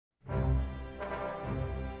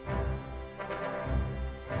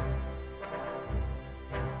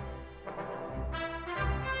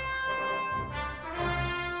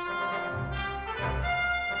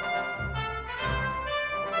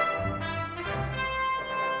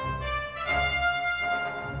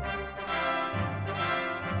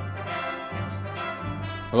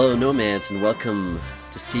Hello, nomads, and welcome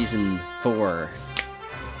to season 4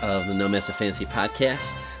 of the Nomads of Fantasy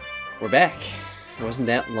podcast. We're back. It wasn't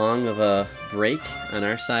that long of a break on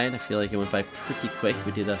our side. I feel like it went by pretty quick.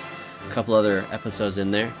 We did a couple other episodes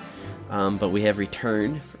in there, but we have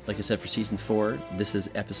returned, like I said, for season 4. This is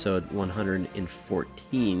episode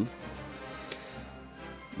 114.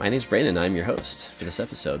 My name's Brandon. I'm your host for this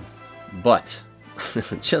episode. But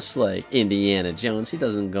just like Indiana Jones, he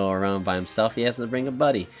doesn't go around by himself. He has to bring a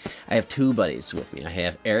buddy. I have 2 buddies with me. I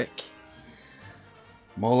have Eric.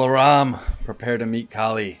 Molaram, prepare to meet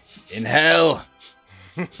Kali in hell.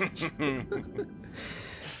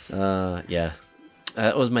 Yeah.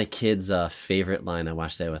 That was my kid's favorite line. I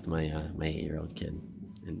watched that with my 8-year-old kid,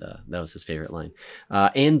 and that was his favorite line.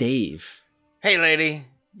 And Dave. Hey, lady,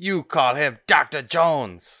 you call him Dr.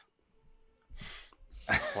 Jones.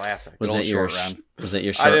 Classic. Was that your short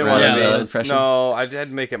I didn't want to impression? No, I had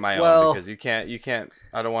to make it my own because you can't.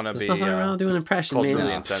 I don't want to be. There's nothing wrong with doing an impression, culturally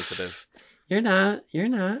man. insensitive. You're not.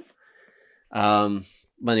 But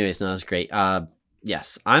anyways, no, that's great.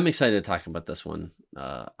 Yes, I'm excited to talk about this one.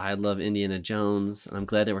 I love Indiana Jones, and I'm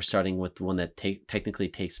glad that we're starting with the one that technically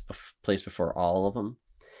takes place before all of them.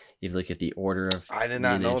 If you look at the order of I did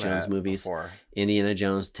not Indiana know Jones that movies, before. Indiana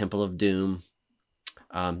Jones Temple of Doom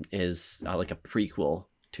is like a prequel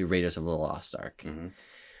to Raiders of the Lost Ark. Mm-hmm.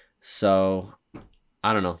 So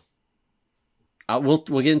I don't know.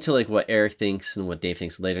 We'll get into like what Eric thinks and what Dave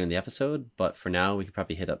thinks later in the episode, but for now we could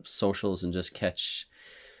probably hit up socials and just catch,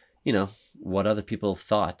 what other people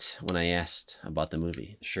thought when I asked about the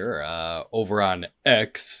movie. Sure. Over on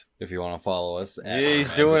X, if you want to follow us.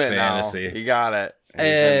 He's doing it fantasy. now. You got it. He's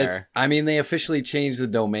in there. They officially changed the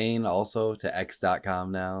domain also to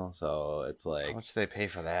x.com now, so it's like How much do they pay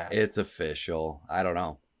for that? it's official. I don't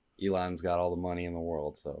know. Elon's got all the money in the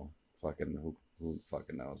world, so who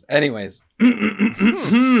fucking knows. Anyways,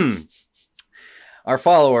 our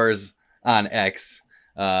followers on X,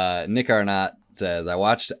 Nick Arnott says, I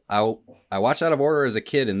watched Out of Order as a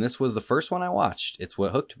kid, and this was the first one I watched. It's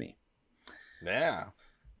what hooked me. Yeah.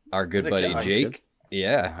 Our good As a buddy kid, Jake.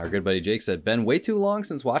 Yeah, our good buddy Jake said, been way too long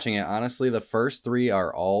since watching it. Honestly, the first 3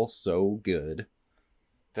 are all so good.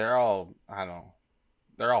 They're all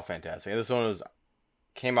they're all fantastic. This one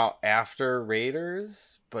came out after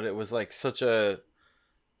Raiders, but it was like such a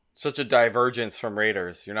divergence from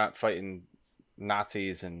Raiders. You're not fighting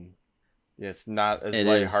Nazis, and it's not as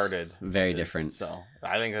lighthearted. Very different. So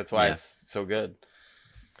I think that's why it's so good.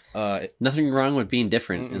 Nothing wrong with being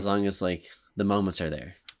different as long as like the moments are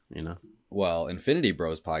there, Well, Infinity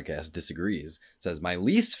Bros podcast disagrees. Says my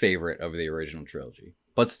least favorite of the original trilogy,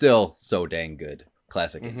 but still so dang good.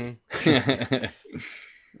 Classic.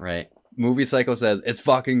 Right. Movie Psycho says it's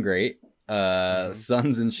fucking great.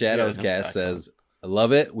 Suns and Shadows cast says I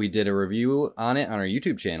love it. We did a review on it on our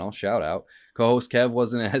YouTube channel. Shout out. Co-host Kev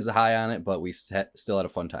wasn't as high on it, but we still had a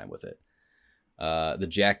fun time with it. The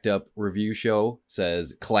Jacked Up review show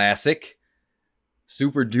says classic.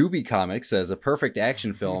 Super Doobie Comics says a perfect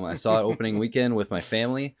action film. I saw it opening weekend with my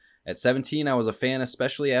family. At 17, I was a fan,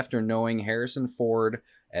 especially after knowing Harrison Ford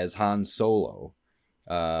as Han Solo.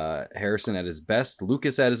 Harrison at his best,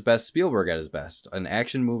 Lucas at his best, Spielberg at his best. An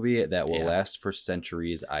action movie that will last for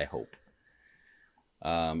centuries, I hope.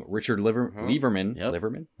 Richard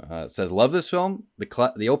Lieberman says, love this film.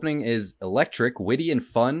 The opening is electric, witty, and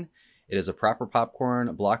fun. It is a proper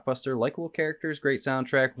popcorn blockbuster, likable characters, great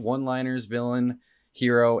soundtrack, one-liners, villain,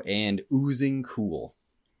 hero, and oozing cool.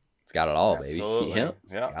 It's got it all, baby. Absolutely. Yep.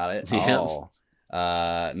 Yeah. It's got it all.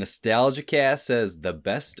 Nostalgia Cast says the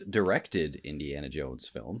best directed Indiana Jones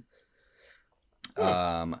film.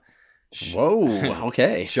 Whoa,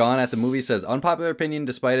 okay. Sean at the movie says, unpopular opinion,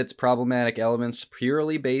 despite its problematic elements,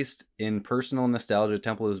 purely based in personal nostalgia,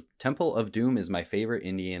 Temple of Doom is my favorite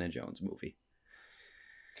Indiana Jones movie.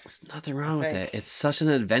 There's nothing wrong with that. It's such an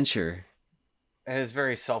adventure. It is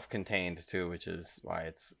very self-contained too, which is why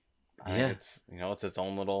it's it's its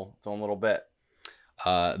own little bit.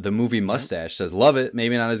 The movie Mustache says, love it.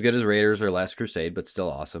 Maybe not as good as Raiders or Last Crusade, but still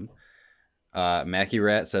awesome. Mackie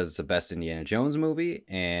Rat says it's the best Indiana Jones movie,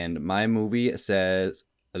 and my movie says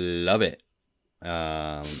love it.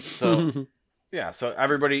 So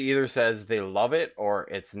everybody either says they love it or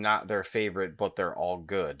it's not their favorite, but they're all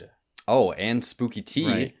good. Oh, and Spooky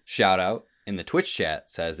T, shout out in the Twitch chat,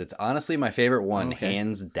 says it's honestly my favorite one,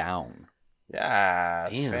 hands down. Yeah,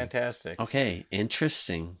 it's Damn. Fantastic. Okay,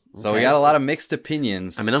 interesting. So we got a lot of mixed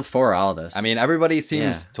opinions. I mean, I'm for all this. I mean, everybody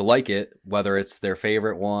seems to like it, whether it's their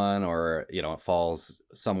favorite one or, you know, it falls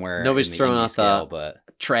somewhere. Nobody's in the throwing indie out scale, the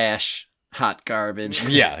trash, hot garbage.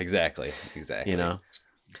 Yeah, exactly. Exactly. You know?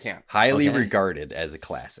 Yeah. Highly regarded as a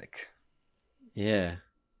classic. Yeah.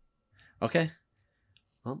 Okay.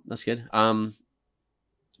 Well, that's good.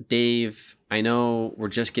 Dave, I know we're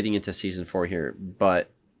just getting into season 4 here,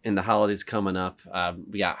 but in the holidays coming up,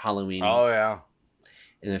 we got Halloween. Oh yeah.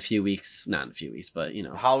 In a few weeks, not in a few weeks, but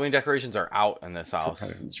The Halloween decorations are out in this house.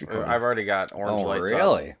 I've already got orange lights.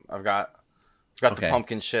 Really? Up. I've got the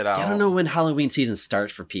pumpkin shit out. I don't know when Halloween season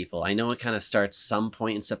starts for people. I know it kind of starts some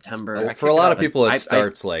point in September. For a lot of people, it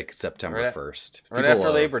starts like September 1st. Right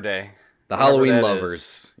after Labor Day. The Halloween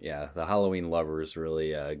lovers. Yeah, the Halloween lovers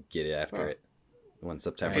really get after it when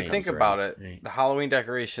September comes If you think about it, the Halloween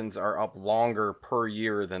decorations are up longer per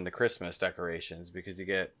year than the Christmas decorations because you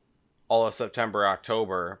get all of September,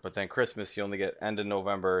 October, but then Christmas you only get end of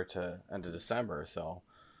November to end of December. So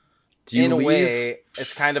in a way,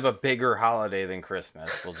 it's kind of a bigger holiday than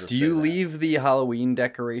Christmas. Do you leave the Halloween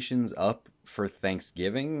decorations up for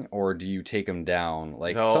Thanksgiving, or do you take them down?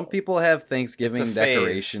 Like some people have Thanksgiving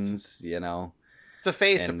decorations, you know. It's a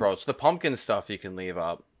phased approach. The pumpkin stuff you can leave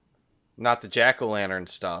up. Not the jack-o'-lantern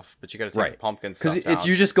stuff, but you got to take the pumpkin stuff down. Because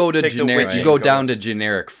you just go to generic, you go down to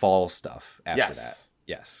generic fall stuff after that.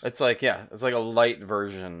 Yes. It's like a light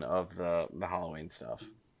version of the Halloween stuff.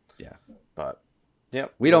 Yeah. But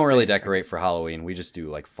yep. We don't really decorate for Halloween. We just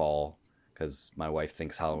do like fall because my wife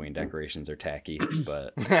thinks Halloween decorations are tacky,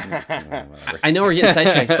 but whatever. I know we're getting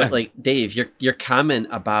sidetracked, but like Dave, your comment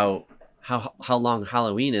about how long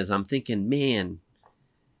Halloween is, I'm thinking, man,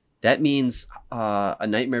 that means A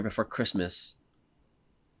Nightmare Before Christmas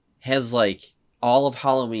has like all of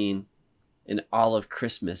Halloween and all of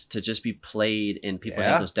Christmas to just be played, and people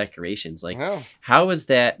have those decorations. Like, how is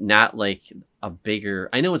that not like a bigger?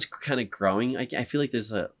 I know it's kind of growing. I feel like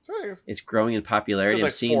it's growing in popularity.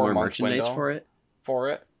 I'm seeing more merchandise for it.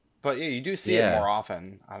 But yeah, you do see it more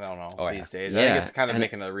often. I don't know these days. I think it's kind of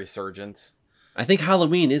making a resurgence. I think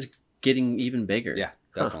Halloween is getting even bigger. Yeah,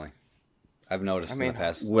 definitely. I've noticed in the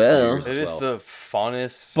past years it is the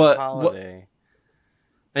funnest holiday.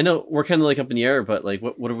 I know we're kind of like up in the air, but like,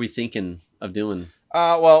 what are we thinking of doing?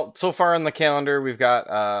 Well, so far on the calendar, we've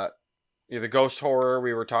got either ghost horror.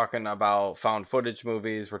 We were talking about found footage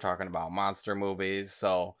movies. We're talking about monster movies.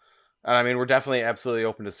 So, I mean, we're definitely absolutely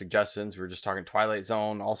open to suggestions. We were just talking Twilight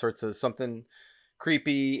Zone, all sorts of something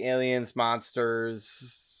creepy, aliens,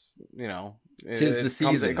 monsters. You know, tis the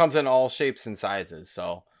season. It comes in all shapes and sizes.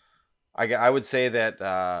 So, I would say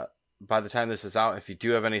that by the time this is out, if you do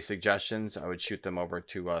have any suggestions, I would shoot them over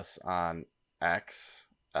to us on X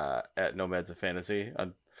at Nomads of Fantasy.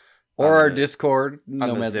 Or our Discord,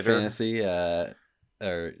 Nomads of Fantasy, or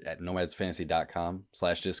at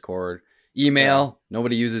nomadsfantasy.com/Discord. Email.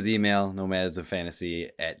 Nobody uses email.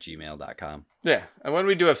 nomadsoffantasy@gmail.com. Yeah. And when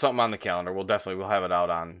we do have something on the calendar, we'll have it out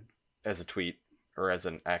on as a tweet or as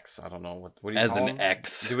an X. I don't know. What do you as call an them?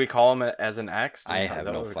 X. Do we call them as an X? I have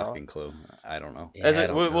no fucking clue. I don't know.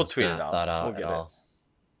 Yeah, we'll tweet it out. Thought out we'll at all.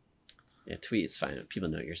 Yeah, tweet's fine. People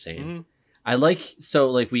know what you're saying. Mm-hmm. I like, so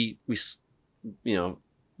like we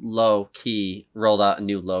low key rolled out a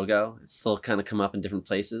new logo. It's still kind of come up in different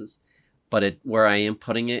places, but where I am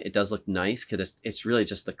putting it does look nice because it's really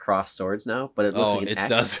just the cross swords now, but it looks like an X.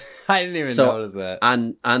 Does. I didn't even notice that.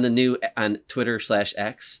 On the new, on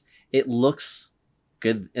Twitter/X, it looks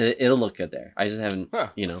good. It'll look good there. I just haven't,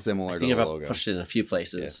 similar I think to the I've logo. pushed it in a few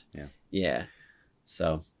places. Yeah.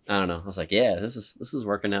 So I don't know. I was like, this is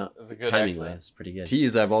working out. It's a good timing wise, pretty good.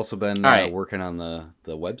 Tease. I've also been working on the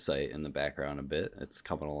website in the background a bit. It's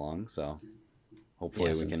coming along, so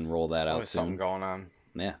hopefully we can roll that out soon. Something going on.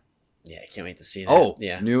 Yeah. Yeah, I can't wait to see that. Oh,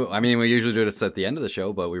 yeah. I mean, we usually do this at the end of the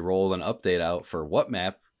show, but we rolled an update out for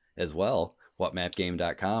WhatMap as well.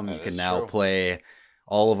 WhatMapGame.com. You can now play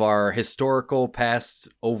all of our historical past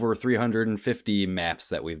over 350 maps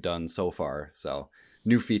that we've done so far. So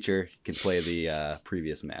new feature, you can play the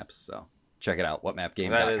previous maps. So check it out,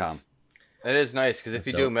 whatmapgame.com. That is nice because if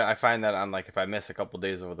you do, I find that on if I miss a couple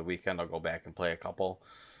days over the weekend, I'll go back and play a couple.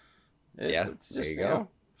 It's just, there you go.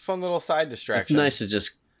 Fun little side distraction. It's nice to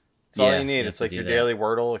just. It's all you need. It's like your daily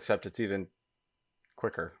Wordle, except it's even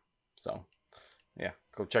quicker. So, yeah,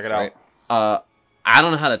 go check it out. I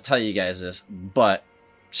don't know how to tell you guys this, but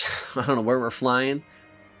I don't know where we're flying,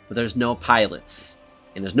 but there's no pilots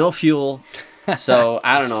and there's no fuel. So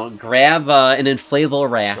I don't know. Grab an inflatable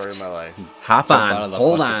raft. Story of my life. Hop on.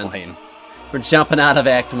 Hold on. Plane. We're jumping out of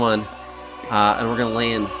Act 1, and we're gonna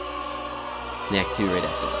land in Act 2 right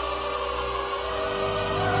after this.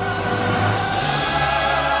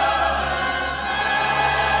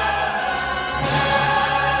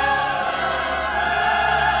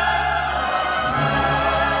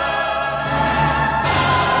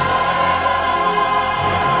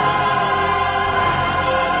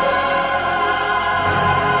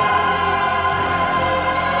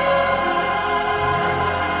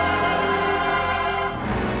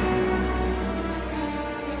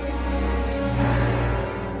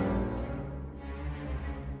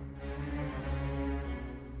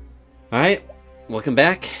 All right, welcome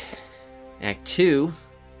back. Act 2,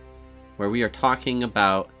 where we are talking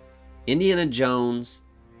about Indiana Jones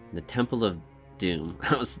and the Temple of Doom.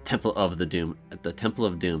 That was the Temple of the Doom. The Temple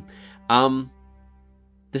of Doom.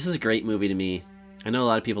 This is a great movie to me. I know a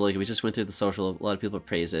lot of people like it. We just went through the social. A lot of people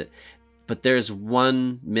praise it. But there's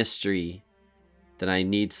one mystery that I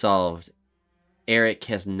need solved. Eric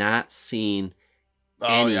has not seen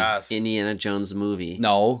any Indiana Jones movie.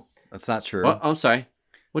 No, that's not true. Oh, I'm sorry.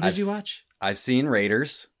 What did you watch? I've seen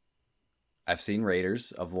Raiders. I've seen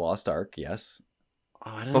Raiders of the Lost Ark, yes.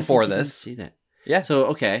 Oh, I don't Before think you this. didn't see that. Yeah. So,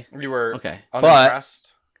 okay. You were okay.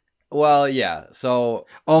 unimpressed? Well, yeah. So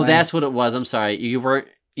that's what it was. I'm sorry. You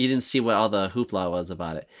didn't see what all the hoopla was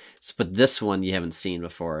about it. But this one you haven't seen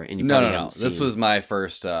before. And you No. This was my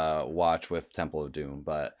first watch with Temple of Doom.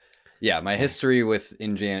 But yeah, my history with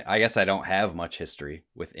Indiana, I guess I don't have much history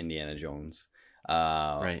with Indiana Jones.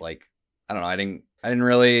 Right. Like, I don't know. I didn't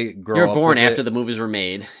really grow up. You were born with after it. the movies were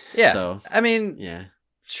made. Yeah. So, I mean, yeah.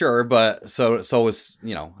 Sure, but so was,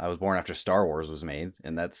 I was born after Star Wars was made,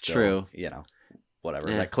 and that's still, true.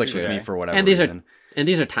 Whatever. Yeah, that clicked with me for whatever and reason.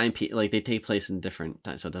 These are time like they take place in different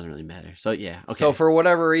times, so it doesn't really matter. So yeah, okay. So for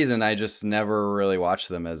whatever reason, I just never really watched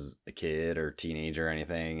them as a kid or teenager or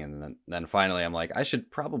anything, and then finally I'm like, I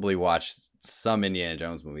should probably watch some Indiana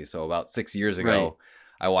Jones movies. So about 6 years ago,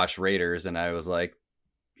 I watched Raiders, and I was like,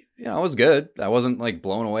 it was good. I wasn't like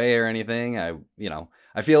blown away or anything. I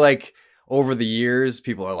feel like over the years,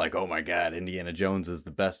 people are like, oh my God, Indiana Jones is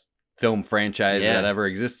the best film franchise that ever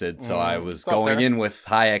existed. So I was going in with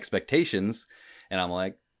high expectations, and I'm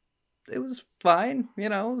like, it was fine.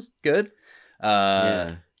 It was good.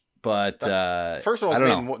 But first one was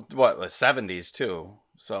made in what, the 70s too.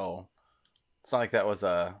 So it's not like that was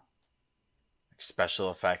a special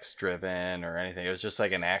effects driven or anything. It was just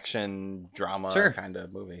like an action drama kind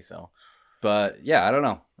of movie. So, but yeah, I don't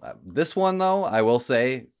know. This one though, I will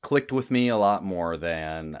say, clicked with me a lot more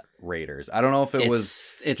than Raiders. I don't know if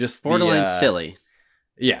it's just borderline silly.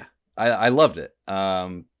 Yeah, I loved it. I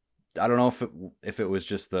don't know if it was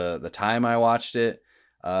just the time I watched it,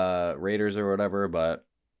 Raiders or whatever,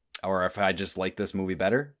 or if I just liked this movie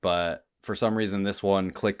better. But for some reason, this one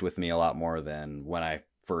clicked with me a lot more than when I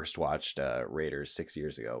first watched Raiders 6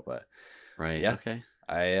 years ago. But yeah, okay.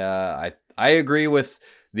 I agree with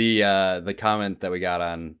the comment that we got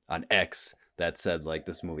on X that said like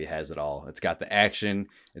this movie has it all. It's got the action,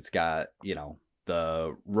 it's got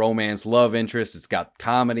the romance, love interest, it's got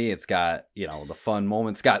comedy, it's got the fun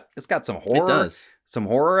moments, it's got some horror, some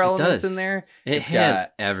horror elements in there. It's has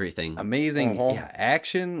everything. Amazing,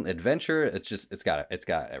 action, adventure. It's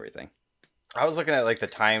got everything. I was looking at like the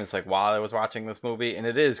times like while I was watching this movie, and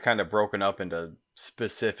it is kind of broken up into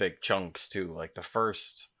specific chunks too. Like the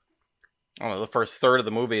first third of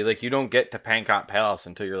the movie, like you don't get to Pankot Palace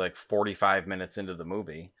until you're like 45 minutes into the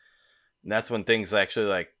movie, and that's when things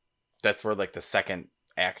actually that's where like the second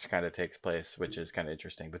act kind of takes place, which is kind of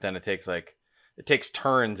interesting. But then it takes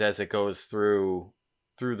turns as it goes through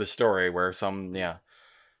the story, where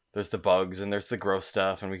there's the bugs and there's the gross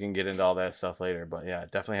stuff, and we can get into all that stuff later. But yeah,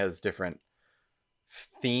 it definitely has different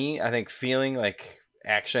theme. I think feeling like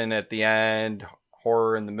action at the end,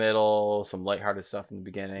 horror in the middle, some lighthearted stuff in the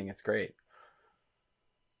beginning. It's great.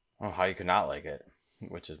 I don't know how you could not like it,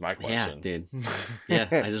 which is my question. Yeah, dude. Yeah,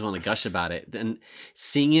 I just want to gush about it. And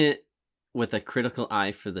seeing it with a critical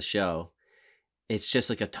eye for the show, it's just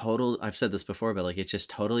like I've said this before, but like it just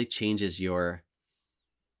totally changes the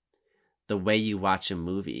way you watch a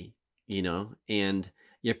movie, and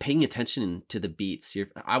you're paying attention to the beats.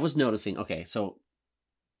 I was noticing, okay, so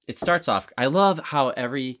it starts off, I love how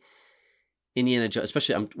every Indiana Jones,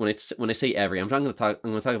 especially when I say every, I'm going to talk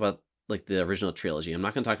about like the original trilogy. I'm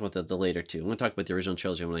not going to talk about the later two. I'm going to talk about the original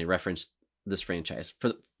trilogy when I reference this franchise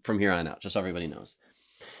from here on out, just so everybody knows.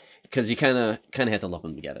 Because you kind of have to lump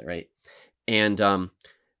them together, right? And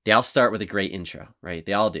they all start with a great intro, right?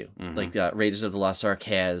 They all do. Mm-hmm. Like Raiders of the Lost Ark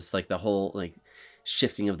has like the whole like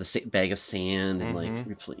shifting of the bag of sand and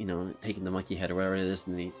like taking the monkey head or whatever it is,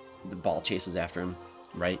 and the ball chases after him,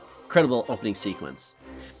 right? Incredible opening sequence.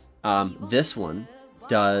 This one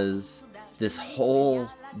does this whole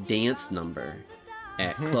dance number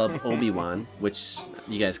at Club Obi-Wan, which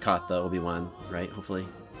you guys caught the Obi-Wan, right? Hopefully.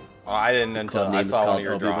 Oh, I didn't until I saw one of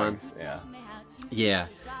your drawings. Yeah,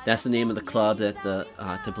 that's the name of the club that the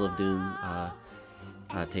Temple of Doom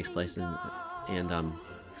takes place in, and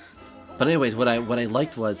but anyways, what I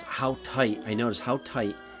liked was how tight. I noticed how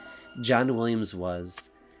tight John Williams was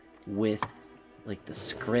with like the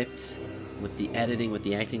script, with the editing, with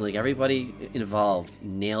the acting. Like everybody involved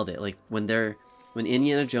nailed it. Like when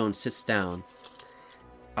Indiana Jones sits down,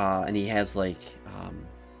 and he has like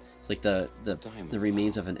It's like the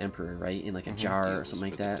remains of an emperor, right? In like a jar or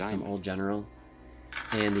something like that. Some old general.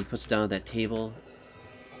 And he puts it down at that table.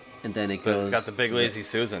 And then it goes... It's got the big lazy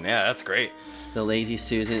Susan. Yeah, that's great. The lazy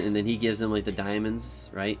Susan. And then he gives him like the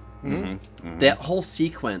diamonds, right? Mm-hmm. That whole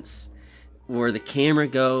sequence where the camera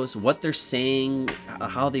goes, what they're saying,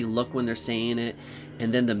 how they look when they're saying it,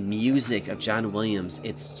 and then the music of John Williams,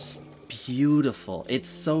 it's just beautiful. It's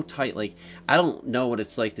so tight. Like, I don't know what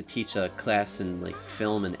it's like to teach a class in like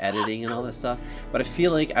film and editing and all that stuff, but I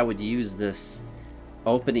feel like I would use this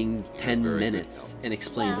opening 10 minutes and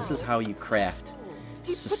explain this is how you craft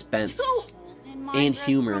suspense and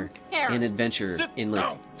humor and adventure in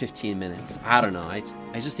like 15 minutes. I don't know.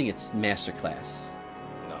 I just think it's masterclass.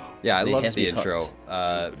 Yeah, I love the intro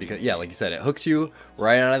because, yeah, like you said, it hooks you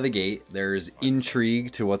right out of the gate. There's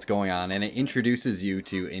intrigue to what's going on, and it introduces you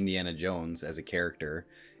to Indiana Jones as a character.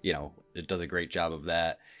 You know, it does a great job of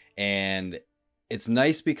that, and it's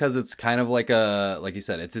nice because it's kind of like you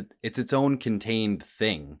said, it's its own contained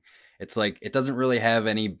thing. It's like it doesn't really have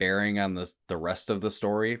any bearing on the rest of the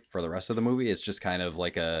story for the rest of the movie. It's just kind of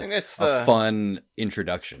like a fun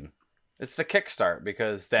introduction. It's the kickstart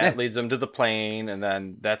because that leads them to the plane, and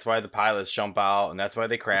then that's why the pilots jump out, and that's why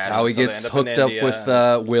they crash. That's how he gets hooked up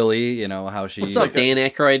with Willie. You know how she. What's up, Dan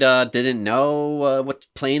Aykroyd? Didn't know what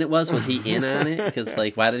plane it was. Was he in on it? Because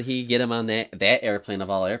like, why did he get him on that airplane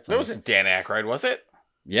of all airplanes? That wasn't Dan Aykroyd, was it?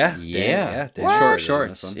 Yeah. Dan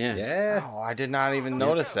shorts. Yeah. Oh, I did not even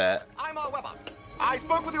notice that. I'm Weber. I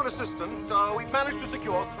spoke with your assistant. We've managed to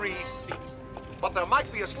secure 3 seats. But there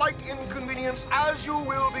might be a slight inconvenience as you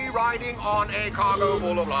will be riding on a cargo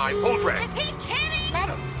full of live poultry. Is he kidding?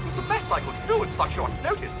 Madam, it's the best I could do at such short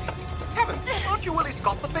notice. Heavens, aren't you Willie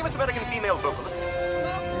Scott, the famous American female vocalist?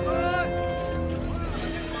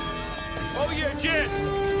 Oh, yeah, Jen!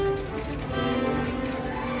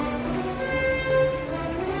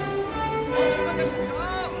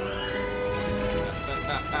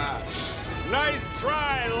 Nice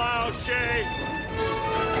try, Lao Shay!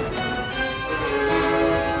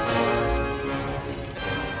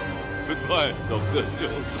 Goodbye, Dr.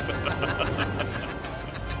 Jones.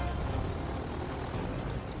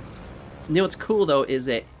 You know what's cool though is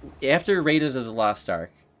that after Raiders of the Lost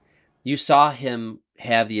Ark, you saw him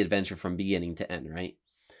have the adventure from beginning to end, right?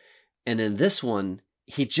 And then this one,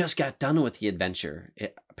 he just got done with the adventure,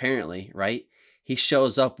 apparently, right? He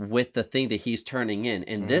shows up with the thing that he's turning in,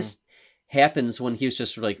 and this happens when he was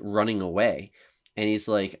just like running away, and he's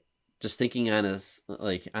like just thinking on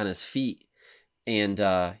his feet. And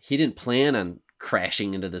he didn't plan on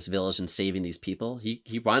crashing into this village and saving these people.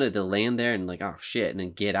 He wanted to land there and like, oh shit, and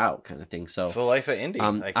then get out kind of thing. So it's the life of Indy.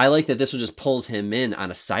 I like that this one just pulls him in on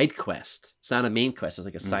a side quest. It's not a main quest. It's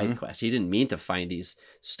like a side quest. He didn't mean to find these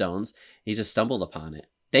stones. He just stumbled upon it.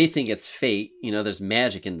 They think it's fate. You know, there's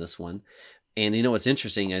magic in this one. And you know what's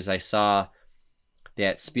interesting is I saw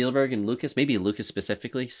that Spielberg and Lucas, maybe Lucas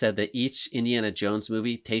specifically, said that each Indiana Jones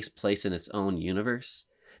movie takes place in its own universe.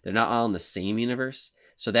 They're not all in the same universe.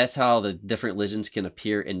 So that's how the different legends can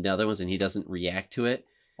appear in the other ones, and he doesn't react to it.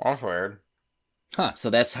 That's weird. Huh. So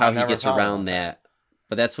that's how he gets around that.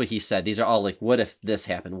 But that's what he said. These are all like, what if this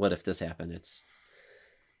happened? What if this happened? It's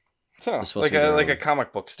like a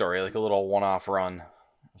comic book story, like a little one-off run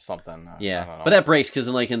or something. Yeah, but that breaks because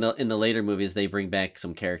like in the later movies, they bring back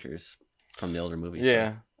some characters from the older movies. Yeah.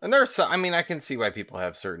 So. And there's some, I mean, I can see why people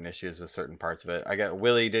have certain issues with certain parts of it.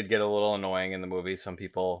 Willie did get a little annoying in the movie. Some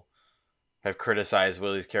people have criticized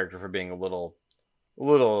Willie's character for being a little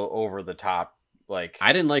over the top. Like,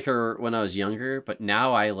 I didn't like her when I was younger, but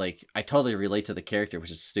now I totally relate to the character, which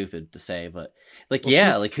is stupid to say, but like,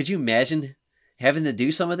 could you imagine having to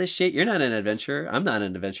do some of this shit? You're not an adventurer. I'm not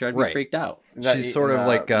an adventurer. I'd be freaked out. She's sort of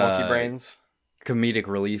like monkey brains. Comedic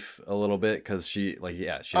relief a little bit because she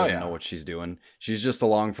doesn't know what she's doing. She's just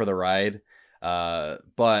along for the ride.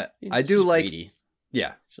 But I do like greedy. She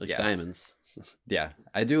likes diamonds. Yeah,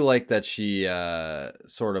 I do like that she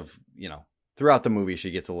sort of, throughout the movie she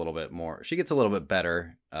gets a little bit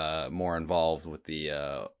better, more involved with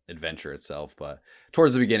the adventure itself, but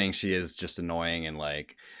towards the beginning she is just annoying and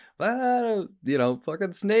like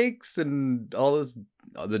fucking snakes and all this.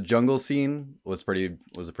 The jungle scene was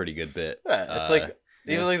a pretty good bit. Yeah, it's like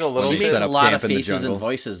even like the little. She makes a lot of faces and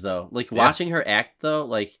voices though. Like watching her act though,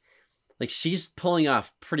 like she's pulling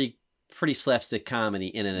off pretty slapstick comedy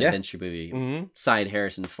in an adventure movie. Side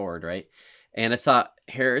Harrison Ford, right? And I thought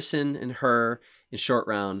Harrison and her in Short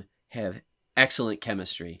Round have excellent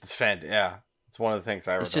chemistry. It's It's one of the things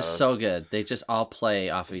I ever. It's just so good. They just all play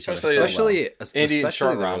off of each other. Especially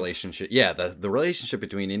Short the Round relationship. Yeah, the relationship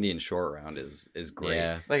between Indy and Short Round is great.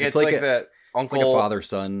 Yeah. Like it's like that uncle, it's like a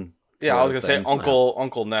father-son Yeah, I was gonna say thing.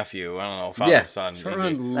 uncle nephew. I don't know, father son. Short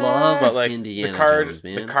maybe. Run loves But like Indiana Jones,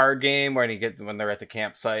 man. the card game when they're at the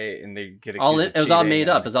campsite and they get It was all made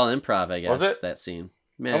up. and- It was all improv, I guess. Was it? That scene?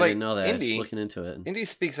 Man, Well, I like, didn't know that. I was Indy- just looking into it. Indy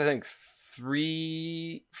speaks, I think,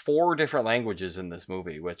 4 different languages in this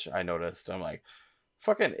movie, which I noticed. I'm like,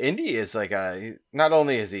 fucking Indy is like not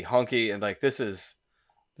only is he hunky and like this is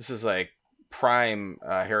like prime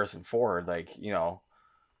Harrison Ford, like, you know,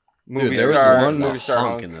 movie there was star, one movie star hunk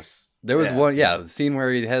hunk. in this. There was Yeah. the scene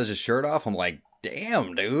where he has his shirt off. I'm like,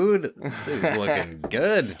 damn, dude, he's looking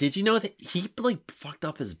good. Did you know that he like fucked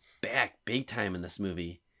up his back big time in this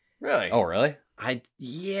movie? Really? Oh, really?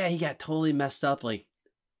 He got totally messed up like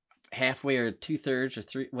halfway or 2/3 or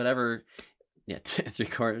 3 whatever. Yeah,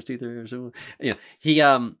 3/4, 2/3.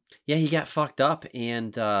 Yeah, he got fucked up,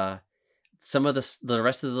 and some of the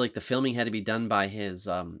rest of the filming had to be done by his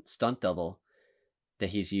stunt double that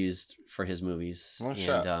he's used for his movies. Oh, and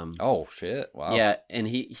shit. Oh shit! Wow. yeah, and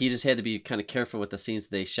he just had to be kind of careful with the scenes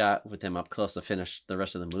they shot with him up close to finish the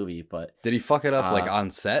rest of the movie. But Did he fuck it up like on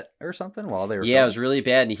set or something while they were? yeah, it was really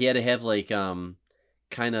bad, and he had to have like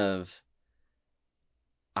kind of,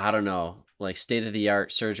 I don't know, like state of the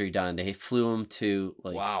art surgery done. They flew him to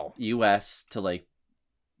like Wow. U.S. to like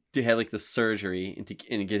to have like the surgery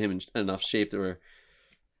and get him in enough shape that where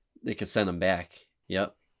they could send him back.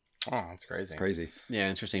 Yep. Oh, that's crazy. It's crazy, Yeah,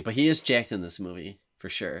 interesting. But he is jacked in this movie for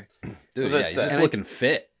sure. dude. Well, Yeah, he's that's- just and looking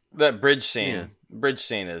fit. That bridge scene. Yeah. Bridge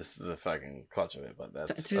scene is the fucking clutch of it, but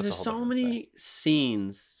that's Dude, a there's whole so different many thing.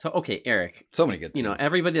 scenes. So okay, Eric, So many good. you know, scenes.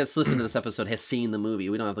 everybody that's listening to this episode has seen the movie.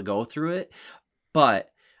 We don't have to go through it,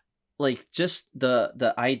 but like just the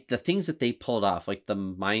things that they pulled off, like the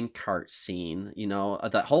minecart scene, you know,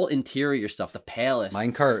 the whole interior stuff, the palace.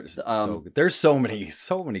 Minecart. So good. There's so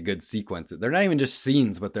many good sequences. They're not even just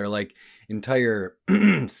scenes, but they're like entire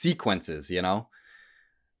sequences. You know,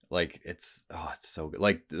 like it's so good.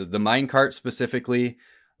 Like the minecart specifically,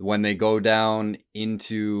 when they go down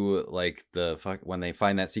into like when they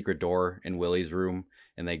find that secret door in Willie's room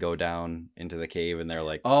and they go down into the cave and they're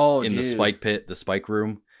like in the spike pit, the spike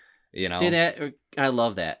room. You know, Dude, that I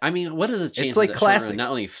love that. I mean, what are the chances? It's like that classic. Sherman not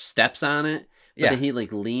only steps on it, but then he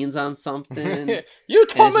like leans on something. You And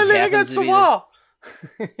told it me just lean happens against to the be the- wall.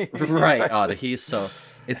 Right. Oh, he's so.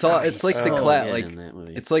 It's all. he's It's like so the good like in that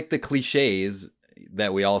movie. it's like the cliches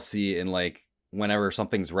that we all see in like whenever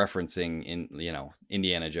something's referencing in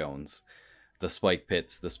Indiana Jones, the spike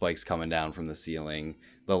pits, the spikes coming down from the ceiling,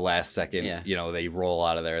 the last second, they roll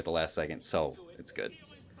out of there at the last second. So it's good.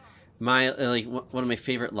 My one of my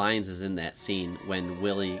favorite lines is in that scene when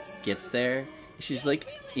Willie gets there. She's like,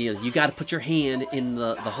 you got to put your hand in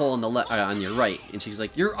the hole on the on your right, and she's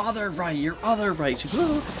like, your other right. She's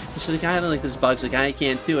like, I don't like this bug. She's like, I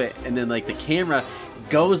can't do it. And then like the camera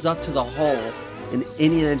goes up to the hole, and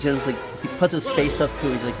Indiana Jones like he puts his face up to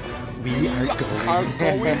it. He's like, we are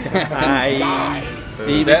going to die.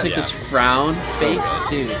 He makes like this frown face,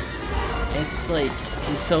 dude. It's like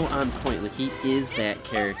he's so on point. Like he is that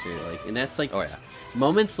character. Like, and that's like,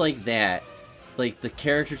 moments like that. Like the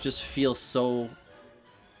characters just feel so.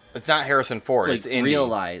 It's not Harrison Ford. Like, it's Indy.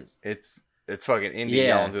 realized. It's fucking Indy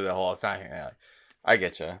yelling through the hole. It's not. I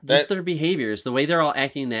get you. Just their behaviors, the way they're all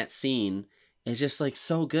acting in that scene, is just like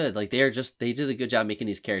so good. Like they did a good job making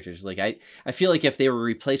these characters. Like I feel like if they were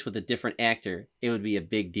replaced with a different actor, it would be a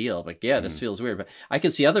big deal. Like this feels weird, but I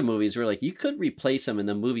could see other movies where like you could replace them and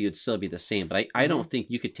the movie would still be the same. But I don't think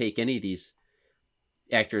you could take any of these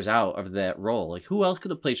actors out of that role. Like who else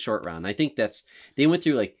could have played Short Round? I think they went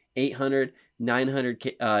through like 800, 900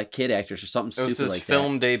 kid actors or something stupid like that. It was his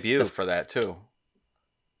film debut for that too.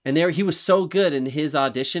 And he was so good in his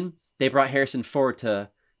audition. They brought Harrison Ford to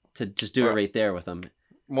just do it right there with him.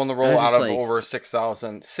 Won the role out of over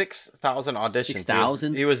 6,000 auditions.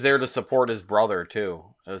 6,000? He was there to support his brother too.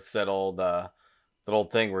 It's that old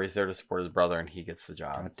thing where he's there to support his brother and he gets the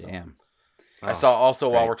job. God damn. I saw also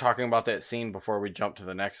while we're talking about that scene before we jump to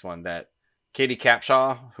the next one that Katie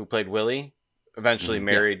Capshaw, who played Willie, eventually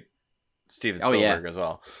married Steven Spielberg as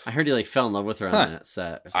well. I heard he like fell in love with her on that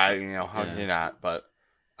set. How did you not? But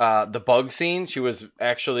the bug scene, she was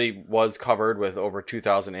covered with over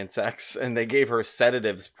 2,000 insects, and they gave her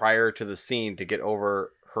sedatives prior to the scene to get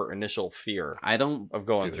over her initial fear. I don't of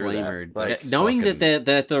going through blame that. her. That's knowing fucking-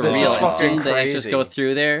 that the real and seeing the crazy. actors go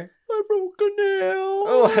through there. I broke a nail.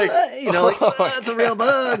 That's a real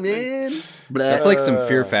bug, man. That's like some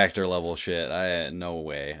Fear Factor level shit. No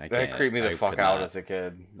way. I can't. That creeped me the fuck could out not. as a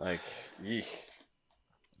kid. Like, yeesh.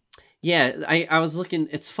 Yeah, I was looking.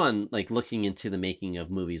 It's fun, like looking into the making of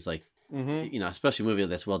movies like you know, especially a movie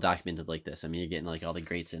that's well documented like this. I mean, you're getting like all the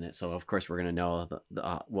greats in it, so of course we're gonna know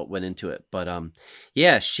what went into it. But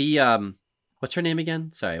yeah, she what's her name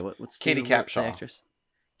again? Sorry, what's Katie Capshaw, the actress?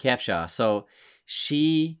 Capshaw. So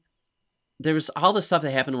there was all the stuff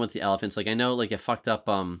that happened with the elephants. Like I know, like it fucked up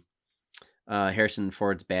Harrison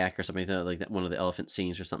Ford's back or something like that. One of the elephant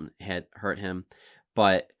scenes or something had hurt him,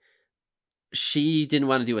 but she didn't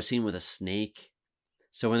want to do a scene with a snake.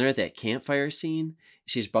 So when they're at that campfire scene,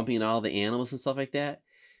 she's bumping all the animals and stuff like that.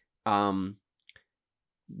 The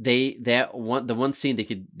one scene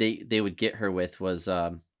they would get her with was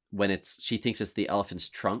when she thinks it's the elephant's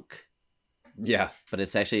trunk. Yeah, but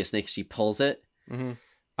it's actually a snake. She pulls it.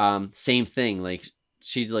 Mm-hmm. Same thing. Like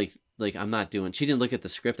she like I'm not doing. She didn't look at the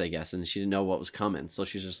script, I guess, and she didn't know what was coming. So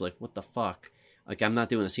she's just like, "What the fuck." Like, I'm not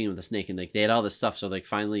doing a scene with a snake. And, like, they had all this stuff, so, like,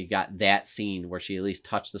 finally got that scene where she at least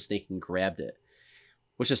touched the snake and grabbed it.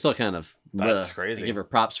 Which is still kind of... That's crazy. I give her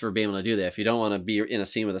props for being able to do that. If you don't want to be in a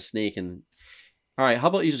scene with a snake and... All right, how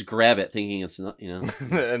about you just grab it thinking it's not, you know...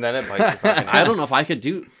 and then it bites your fucking I don't know if I could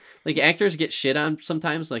do... Like, actors get shit on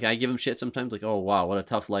sometimes. Like, I give them shit sometimes. Like, oh, wow, what a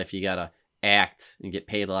tough life. You gotta act and get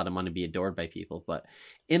paid a lot of money to be adored by people. But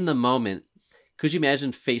in the moment, could you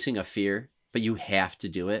imagine facing a fear, but you have to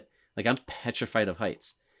do it? Like, I'm petrified of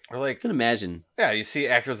heights. Or like, I can imagine. Yeah, you see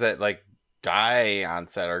actors that like die on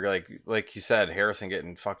set, or like you said, Harrison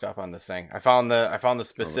getting fucked up on this thing. I found the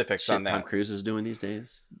specifics on that. Tom Cruise is doing these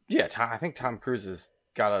days. Yeah, I think Tom Cruise has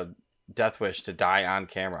got a death wish to die on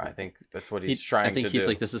camera. I think that's what he's trying to do. I think he's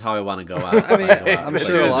like, this is how I want to go out. I mean, I'm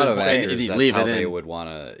sure a lot of actors, that's leave how it they in. would want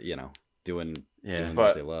to, you know, doing But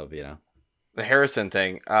what they love, you know. The Harrison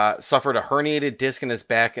thing, suffered a herniated disc in his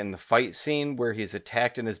back in the fight scene where he's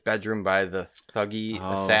attacked in his bedroom by the thuggy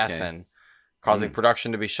assassin, causing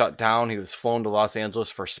production to be shut down. He was flown to Los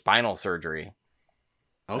Angeles for spinal surgery.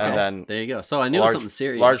 Okay, and then there you go. So I knew it was something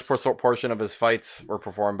serious. Large portion of his fights were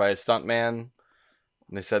performed by a stuntman.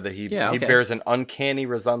 And they said that he bears an uncanny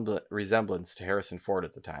resemblance to Harrison Ford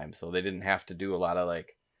at the time. So they didn't have to do a lot of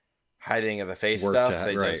like hiding of the face stuff.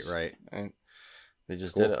 They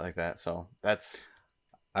just did it like that. So that's...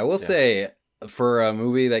 I will say, for a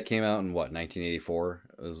movie that came out in, 1984?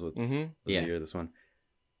 It was the year of this one.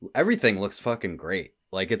 Everything looks fucking great.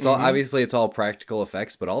 Like, it's all... Obviously, it's all practical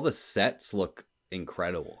effects, but all the sets look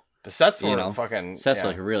incredible. The sets were fucking... Sets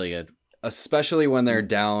look really good. Especially when they're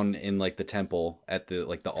down in, like, the temple at the,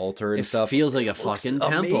 like, the altar and stuff. It feels like a fucking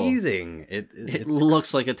temple. Amazing. It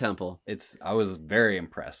looks like a temple. I was very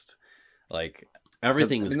impressed. Like...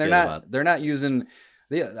 Everything's good about it. They're not using...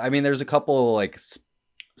 I mean, there's a couple, like,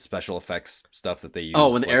 special effects stuff that they use.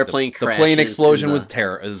 Oh, when the airplane crashes. The plane explosion was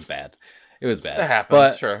terrible. It was bad. It was bad. It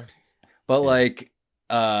happens, sure. But, like,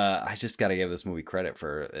 I just got to give this movie credit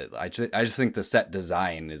for it. I just think the set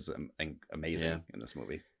design is amazing in this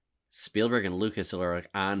movie. Spielberg and Lucas are, like,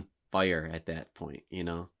 on fire at that point, you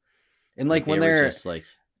know? And, like when they're... just, like...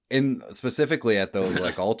 specifically at those,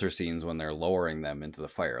 like, altar scenes when they're lowering them into the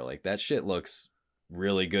fire. Like, that shit looks...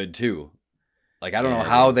 really good too. Like, I don't know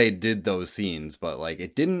how they did those scenes, but like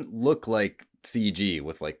it didn't look like CG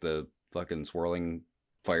with like the fucking swirling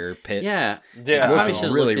fire pit. It looked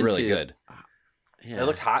really good. It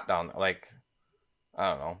looked hot down, like, I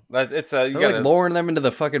don't know. It's you They're like lowering them into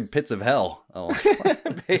the fucking pits of hell. Oh,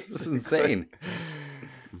 this is insane.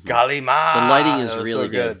 Golly ma, the lighting is really so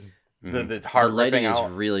good. The heart lighting is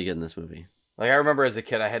really good in this movie. Like, I remember as a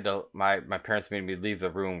kid, I had to... My parents made me leave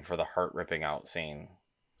the room for the heart ripping out scene,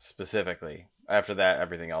 specifically. After that,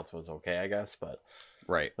 everything else was okay, I guess. But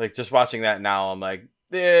right, like, just watching that now, I'm like,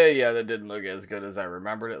 yeah, that didn't look as good as I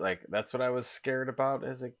remembered it. Like, that's what I was scared about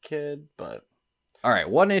as a kid. But all right,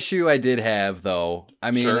 one issue I did have though.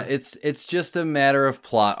 I mean, it's just a matter of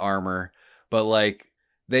plot armor. But like,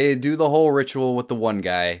 they do the whole ritual with the one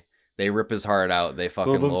guy. They rip his heart out. They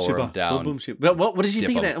fucking lower him down. But what did you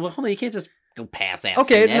think of that? Well, hold on, you can't just go past that.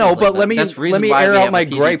 Okay, scene. no, but like, let me air out my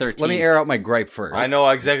gripe. Let me air out my gripe first. I know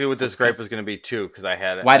exactly what this gripe was going to be too, because I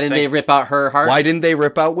had it. Why didn't they rip out her heart? Why didn't they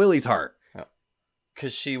rip out Willie's heart?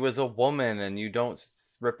 Because she was a woman, and you don't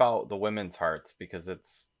rip out the women's hearts because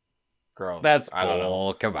it's gross. That's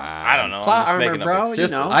bull. Come on. I don't know. Plot armor, bro.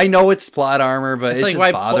 Just, you know. I know it's plot armor, but it's it like,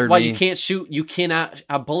 just bothered why me. you can't shoot? You cannot.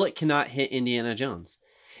 A bullet cannot hit Indiana Jones.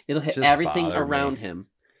 It'll hit Just everything bothered around me. him.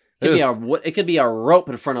 It could be a rope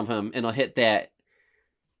in front of him, and it'll hit that.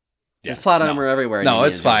 There's plot armor everywhere. No,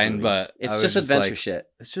 it's fine, movies. but it's just adventure shit.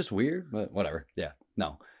 It's just weird, but whatever. Yeah,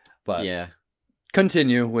 no, but yeah.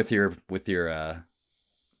 Continue with your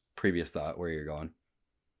previous thought where you're going.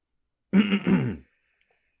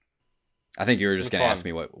 I think you were just going to ask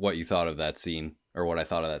me what you thought of that scene or what I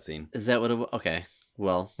thought of that scene. Is that what it was? Okay.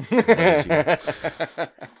 Well,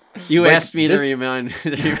 you asked me to remind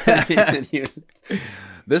you.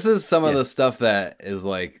 This is some of the stuff that is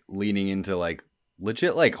like leaning into like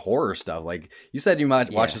legit like horror stuff. Like you said, you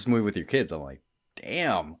might watch this movie with your kids. I'm like,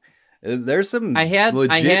 damn, there's some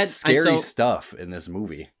legit scary stuff in this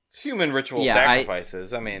movie. It's human ritual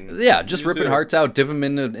sacrifices. I mean, just ripping hearts out, dip them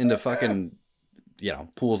into fucking,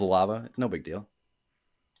 pools of lava. No big deal.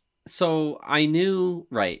 So I knew,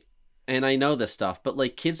 right, and I know this stuff, but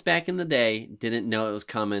like kids back in the day didn't know it was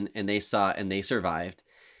coming, and they saw it and they survived.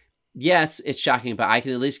 Yes, it's shocking, but I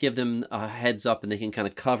can at least give them a heads up and they can kind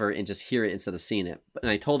of cover and just hear it instead of seeing it. And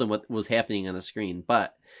I told them what was happening on the screen.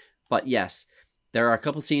 But yes, there are a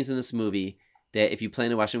couple scenes in this movie that if you plan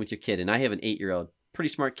to watch it with your kid, and I have an 8-year-old, pretty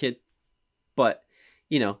smart kid, but,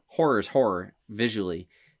 horror is horror visually.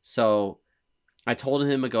 So I told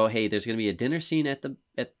him to go, hey, there's going to be a dinner scene at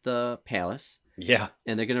the palace. Yeah.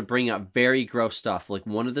 And they're going to bring up very gross stuff. Like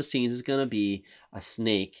one of the scenes is going to be a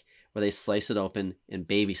snake where they slice it open and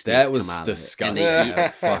baby snakes come out. That was disgusting.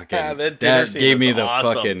 That gave me the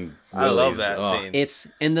awesome. Fucking. I love that scene. It's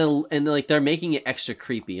and like they're making it extra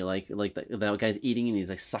creepy. Like the guy's eating and he's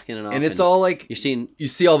like sucking it off. And it's all like you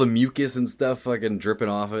see all the mucus and stuff fucking dripping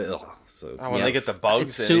off it. When they get the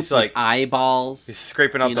bugs, it's and he's like eyeballs. He's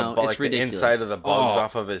scraping out the inside of the bugs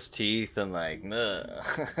off of his teeth and like.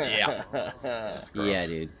 Yeah,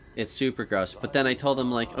 dude, it's super gross. But then I told them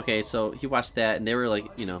like, okay, so he watched that and they were like,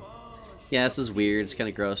 yeah, this is weird. It's kind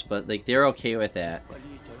of gross, but like they're okay with that.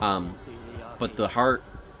 But the heart,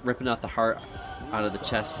 ripping out the heart out of the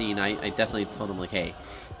chest scene, I definitely told him like, hey,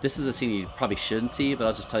 this is a scene you probably shouldn't see, but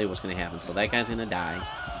I'll just tell you what's going to happen. So that guy's going to die.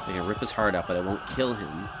 They're going to rip his heart out, but it won't kill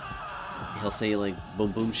him. He'll say like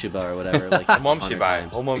boom boom shiba or whatever, like Mom shibai,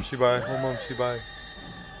 oh mom shibai, oh mom shibai.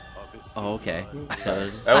 Oh, okay. So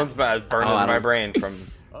that one's burned in my brain from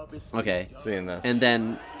seeing this. And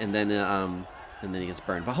then he gets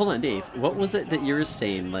burned. But hold on, Dave. What was it that you were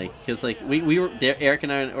saying? Like, because like we were Eric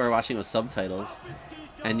and I were watching with subtitles,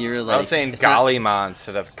 and you were like, I was saying Galima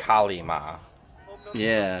instead of Kalima.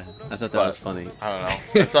 Yeah, I thought that was funny. I don't know.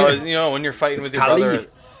 It's always when you're fighting with your brother.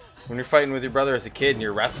 When you're fighting with your brother as a kid and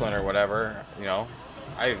you're wrestling or whatever,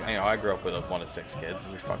 I grew up with one of 6 kids.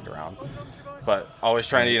 We fucked around, but always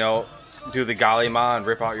trying to do the Galima and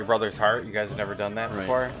rip out your brother's heart. You guys have never done that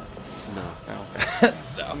before? No. Okay.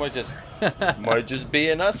 That might just be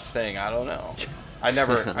an us thing. I don't know. I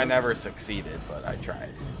never succeeded, but I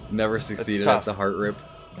tried. Never succeeded at the heart rip.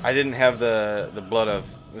 I didn't have the blood of,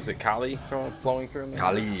 was it Kali flowing through me?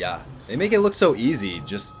 Kali, yeah. They make it look so easy. You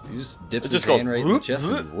just dips his hand right in the chest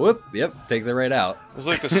and whoop, yep, takes it right out. It's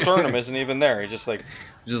like the sternum isn't even there. He just a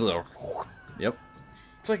little, yep.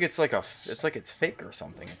 It's like it's fake or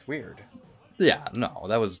something. It's weird. Yeah, no,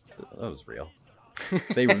 that was real.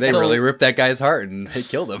 They really ripped that guy's heart and they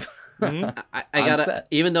killed him. I gotta,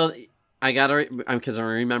 even though because I'm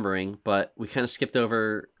remembering, but we kind of skipped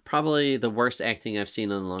over probably the worst acting I've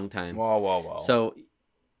seen in a long time. Whoa.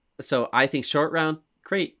 So I think Short Round,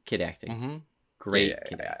 great kid acting. Mm-hmm. Great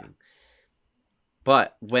kid acting.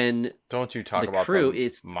 But when don't you talk about crew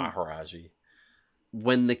is Maharaji.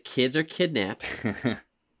 When the kids are kidnapped,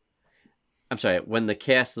 I'm sorry, when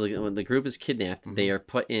the group is kidnapped, they are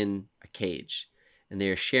put in a cage. And they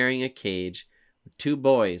are sharing a cage with 2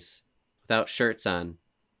 boys without shirts on.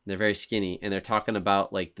 They're very skinny, and they're talking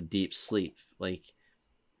about like the deep sleep, like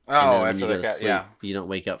after you go to sleep, you don't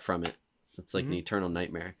wake up from it. It's like an eternal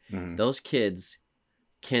nightmare. Mm-hmm. Those kids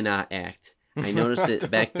cannot act. I noticed it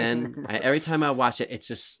back then. Every time I watch it, it's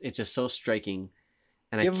just so striking,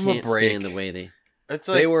 and Give I can't stand the way they. It's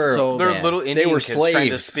like they're little Indian kids slaves trying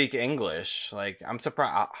to speak English. Like I'm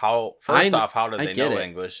surprised how do they know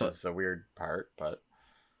English is the weird part, but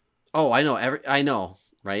I know,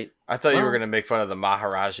 right? I thought you were gonna make fun of the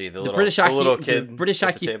Maharaji, the little kid. The British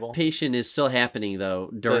occupation is still happening though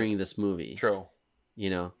during this movie. True.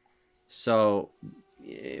 So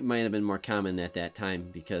it might have been more common at that time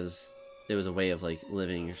because there was a way of like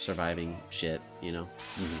living or surviving shit,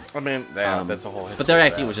 Mm-hmm. I mean, that's a whole history. But their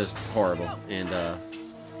acting was just horrible, and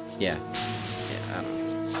yeah, I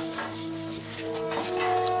don't know.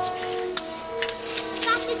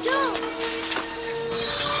 Dr. Jones!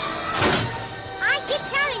 I keep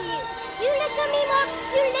telling you, you listen me more,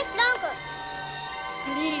 you live longer.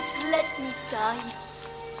 Please let me die.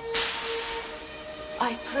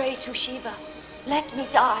 I pray to Shiva, let me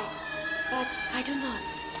die, but I do not.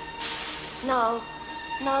 Now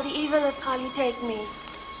the evil of Kali take me.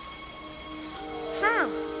 How?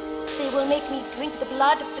 They will make me drink the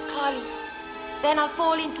blood of the Kali. Then I'll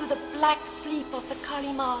fall into the black sleep of the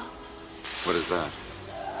Kali Ma. What is that?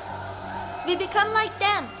 We become like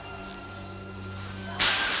them.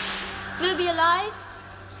 We'll be alive,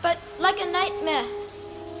 but like a nightmare.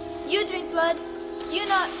 You drink blood, you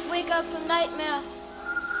not wake up from nightmare.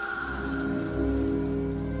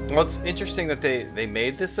 Well, it's interesting that they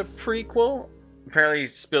made this a prequel. Apparently,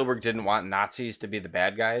 Spielberg didn't want Nazis to be the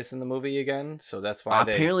bad guys in the movie again, so that's why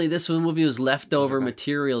apparently this movie was leftover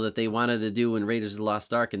material that they wanted to do in Raiders of the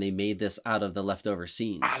Lost Ark, and they made this out of the leftover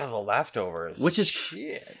scenes. Out of the leftovers. Which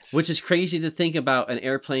is crazy to think about an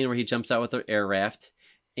airplane where he jumps out with an air raft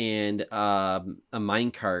and a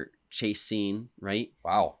minecart chase scene, right?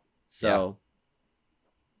 Wow. So,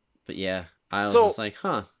 but yeah. I was just like,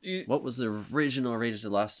 what was the original Raiders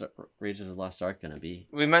of the Lost Ark going to be?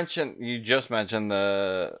 You just mentioned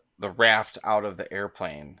the raft out of the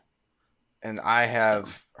airplane. And I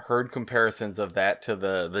have heard comparisons of that to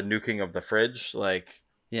the nuking of the fridge. Like,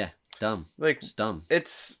 yeah, dumb. Like, it's dumb.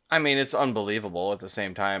 It's unbelievable at the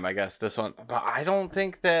same time, I guess, this one. But I don't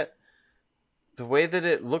think that the way that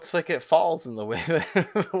it looks like it falls and the way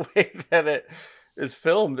that it is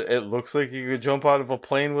filmed, it looks like you could jump out of a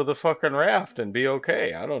plane with a fucking raft and be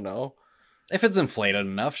okay. I don't know. If it's inflated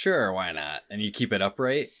enough, sure, why not? And you keep it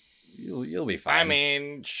upright, you'll be fine. I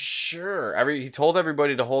mean, sure. He told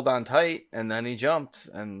everybody to hold on tight, and then he jumped.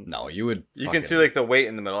 And no, you can see like the weight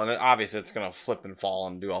in the middle, and obviously it's gonna flip and fall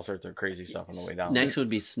and do all sorts of crazy stuff on the way down. Next would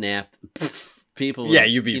be snapped. People,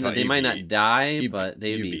 you'd be. They might not die, but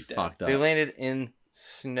they'd be fucked up. They landed in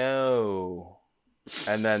snow.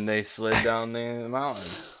 And then they slid down the mountain.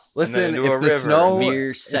 Listen, if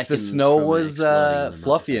the snow was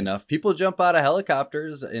fluffy enough, people jump out of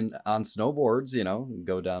helicopters and on snowboards,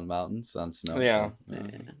 go down mountains on snow. Yeah.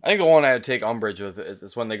 I think the one I would take umbrage with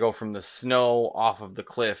is when they go from the snow off of the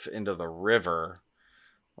cliff into the river,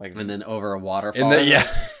 and then over a waterfall. Did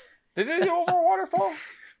they go over a waterfall?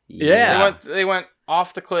 Yeah. They went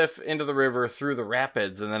off the cliff into the river through the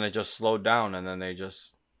rapids, and then it just slowed down, and then they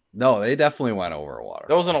just. No, they definitely went over a waterfall.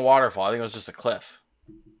 That wasn't a waterfall. I think it was just a cliff.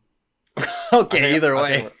 Okay, either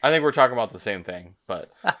way. I think we're talking about the same thing.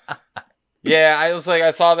 But yeah,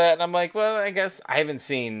 I saw that and I'm like, well, I guess I haven't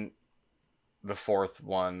seen the fourth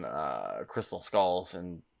one, Crystal Skulls,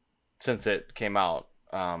 and since it came out.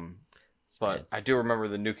 But I do remember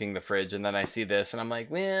the nuking the fridge, and then I see this and I'm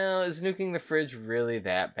like, well, is nuking the fridge really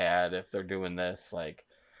that bad if they're doing this? Like,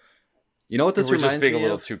 you know what this reminds me of? We're just being a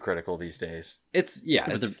little too critical these days.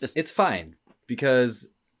 It's fine because,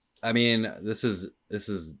 I mean, this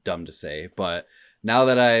is dumb to say, but now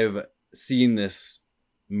that I've seen this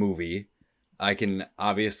movie, I can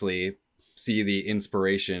obviously see the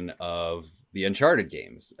inspiration of the Uncharted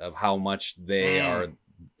games, of how much they are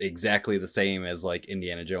exactly the same as like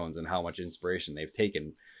Indiana Jones and how much inspiration they've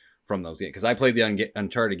taken from those games. Because I played the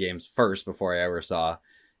Uncharted games first before I ever saw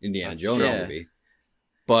Indiana Jones movie.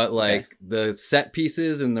 But like the set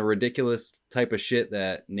pieces and the ridiculous type of shit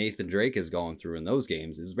that Nathan Drake is going through in those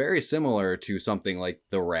games is very similar to something like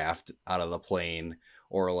the raft out of the plane,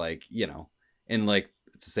 or like, and like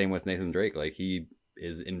it's the same with Nathan Drake. Like he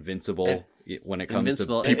is invincible when it comes to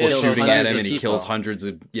people shooting at him, and he kills hundreds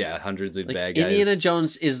of bad guys. Indiana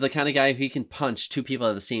Jones is the kind of guy who can punch two people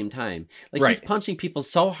at the same time. Like he's punching people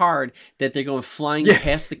so hard that they're going flying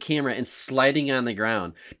past the camera and sliding on the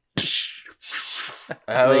ground.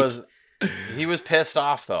 He was pissed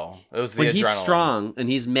off though. It was the when adrenaline. He's strong and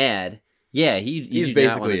he's mad. Yeah, he's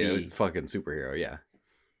basically a fucking superhero. Yeah,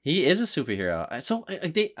 he is a superhero. So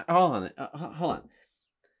hold on.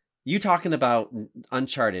 You talking about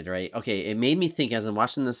Uncharted, right? Okay, it made me think as I'm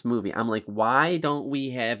watching this movie. I'm like, why don't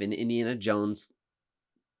we have an Indiana Jones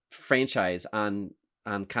franchise on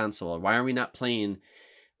console? Why are we not playing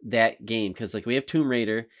that game? Because like we have Tomb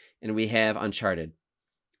Raider and we have Uncharted.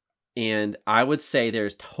 And I would say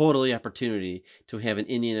there's totally opportunity to have an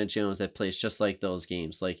Indiana Jones that plays just like those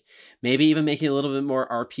games. Like maybe even make it a little bit more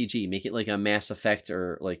RPG. Make it like a Mass Effect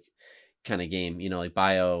or like kind of game. Like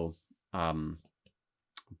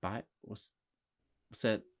what's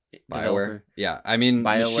that? BioWare. Yeah, I mean,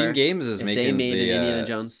 BioWare, Machine Games is making they made an Indiana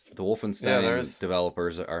Jones. The Wolfenstein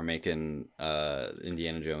developers are making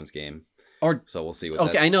Indiana Jones game. So we'll see what.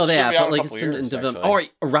 Okay, I know that, but like it's been in development. Or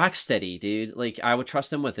Rocksteady, dude. Like I would trust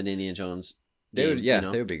them with an Indiana Jones. They would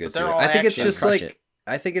be good too. I think it's just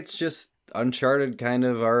I think it's just Uncharted kind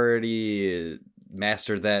of already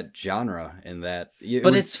mastered that genre, and that it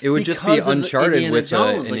would just be Uncharted with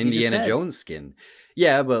an Indiana Jones skin.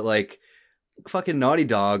 Yeah, but like fucking Naughty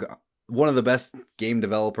Dog, one of the best game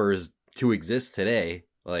developers to exist today.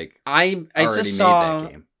 Like I just saw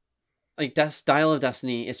that game. Like that style of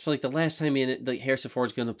Destiny, it's like the last time Harrison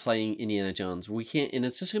Ford's going to play Indiana Jones. We can't, and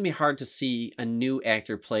it's just going to be hard to see a new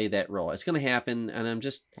actor play that role. It's going to happen, and I'm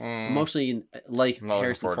just mostly like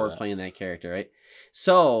Harrison Ford playing that character, right?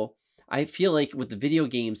 So I feel like with the video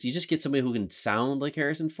games, you just get somebody who can sound like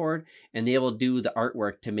Harrison Ford and they will do the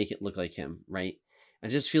artwork to make it look like him, right? I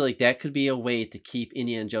just feel like that could be a way to keep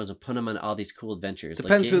Indiana Jones and put him on all these cool adventures.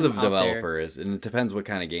 Depends like, who the developer is, and it depends what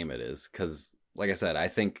kind of game it is. Because, like I said, I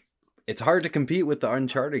think it's hard to compete with the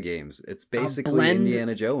Uncharted games. It's basically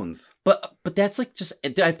Indiana Jones. But that's like just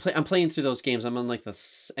I'm playing through those games. I'm on like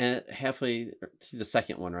the halfway through the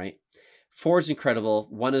second one, right? 4 is incredible.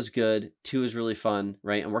 1 is good. 2 is really fun,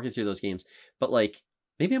 right? I'm working through those games. But like,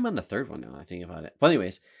 maybe I'm on the 3rd one now. I think about it. But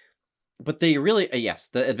anyways, but they really, yes,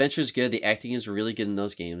 the adventure is good. The acting is really good in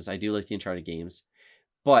those games. I do like the Uncharted games.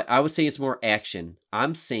 But I would say it's more action.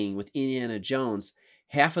 I'm saying with Indiana Jones,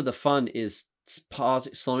 half of the fun is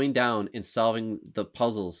slowing down and solving the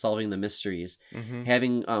puzzles, solving the mysteries,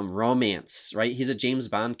 having romance, right? He's a James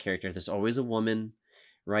Bond character. There's always a woman,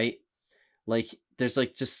 right? Like, there's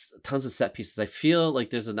like just tons of set pieces. I feel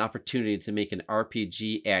like there's an opportunity to make an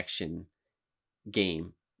RPG action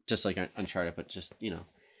game, just like Uncharted, but just,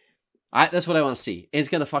 that's what I want to see. And it's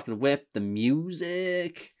gonna fucking whip the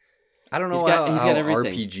music. I don't know how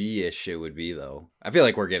RPG-ish it would be, though. I feel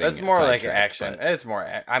like we're getting. It's more like action. But... It's more.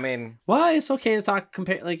 I mean, well, it's okay to talk talk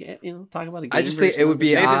about a game. I just think it would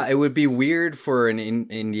be it would be weird for an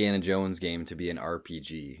Indiana Jones game to be an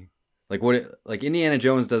RPG. Like Indiana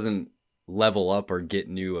Jones doesn't level up or get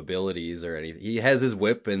new abilities or anything. He has his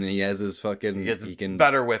whip and he has his fucking. He can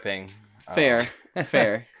better whipping. Fair.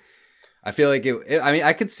 I feel like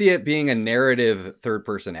I could see it being a narrative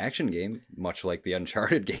third-person action game, much like the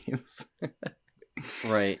Uncharted games.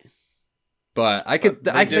 Right. But I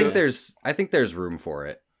think there's room for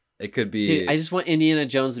it. It could be. Dude, I just want Indiana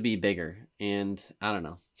Jones to be bigger, and I don't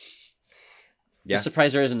know. Yeah. Just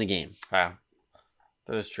surprised there isn't a game. Yeah,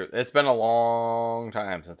 that is true. It's been a long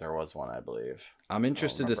time since there was one, I believe. I'm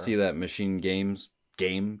interested to see that Machine Games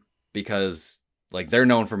game because like they're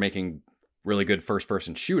known for making really good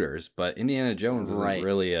first-person shooters, but Indiana Jones isn't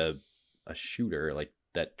really a shooter. Like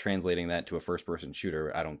that, translating that to a first-person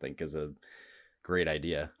shooter, I don't think is a great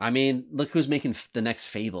idea. I mean, look who's making the next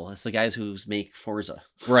Fable. It's the guys who make Forza.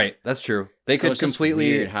 Right, that's true. They could completely.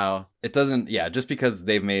 Weird how it doesn't. Yeah, just because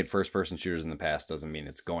they've made first-person shooters in the past doesn't mean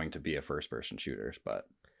it's going to be a first-person shooter. But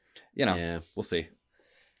we'll see.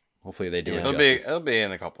 Hopefully they do it justice. It'll be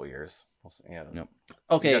in a couple years. We'll see. Yeah. Nope.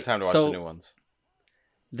 Okay. You got time to watch the new ones.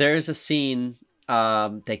 There's a scene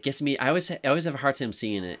that gets me. I always have a hard time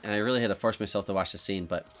seeing it, and I really had to force myself to watch the scene.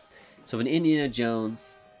 But so when Indiana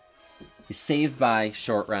Jones is saved by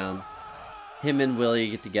Short Round, him and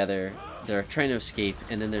Willie get together. They're trying to escape,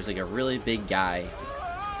 and then there's like a really big guy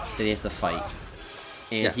that he has to fight.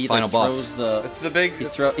 And he final boss. It's the big.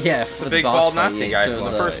 The big bald Nazi guy from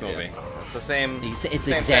the first movie. Yeah. It's the same. It's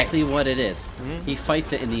exactly what it is. Mm-hmm. He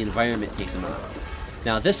fights it, and the environment takes him out.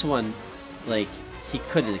 Now this one, like. He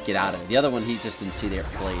couldn't get out of it. The other one, he just didn't see their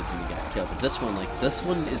blades and he got killed. But this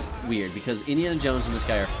one is weird because Indiana Jones and this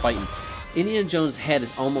guy are fighting. Indiana Jones' head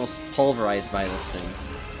is almost pulverized by this thing,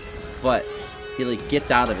 but he like gets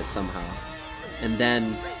out of it somehow. And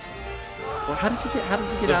then, well, how does he get out of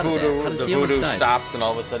that? The voodoo stops, and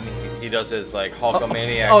all of a sudden he does his like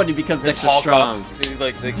Hulkamaniac. Oh, and he becomes extra strong.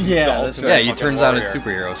 That's right. Yeah, he turns on his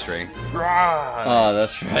superhero strength. Oh,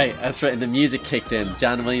 that's right. That's right. And the music kicked in.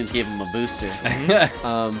 John Williams gave him a booster.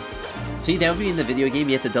 See, that would be in the video game.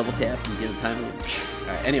 You have to double tap and give him time. All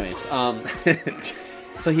right. Anyways,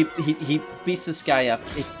 so he beats this guy up.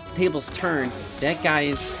 Tables turn. That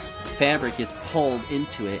guy's fabric is pulled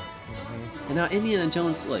into it. And now Indiana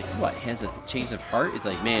Jones, like, what, has a change of heart? He's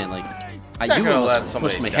like, man, like, you almost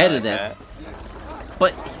pushed my head in that.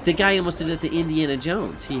 But the guy almost did that to Indiana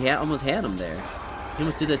Jones. He almost had him there. He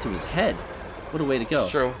almost did that to his head. What a way to go.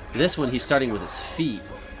 True. This one, he's starting with his feet.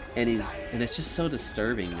 And it's just so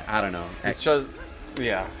disturbing. I don't know. It's just,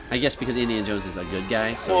 yeah. I guess because Indiana Jones is a good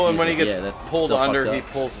guy. So and when he gets pulled under, he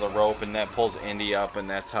pulls the rope, and that pulls Indy up, and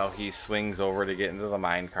that's how he swings over to get into the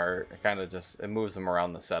minecart. It kind of it moves him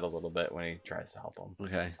around the set a little bit when he tries to help him.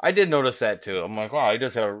 Okay. I did notice that too. I'm like, wow,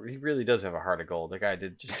 he really does have a heart of gold. The guy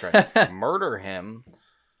did just try to murder him,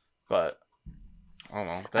 but I don't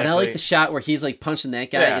know. And I like the shot where he's like punching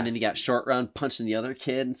that guy, and then he got Short Round punching the other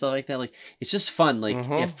kid and stuff like that. Like, it's just fun. Like,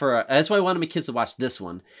 that's why I wanted my kids to watch this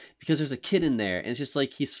one, because there's a kid in there, and it's just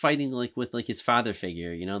like he's fighting like with like his father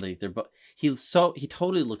figure. You know, he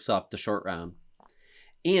totally looks up to Short Round,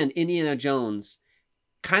 and Indiana Jones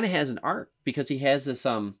kind of has an arc because he has this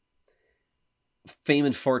fame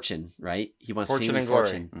and fortune, right? He wants fortune fame and glory.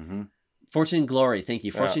 fortune, fortune and glory. Thank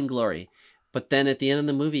you, fortune and glory. But then at the end of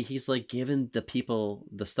the movie, he's like giving the people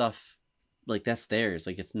the stuff, like that's theirs.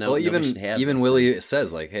 Like it's no. Well, even Willie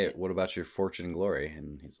says like, "Hey, what about your fortune and glory?"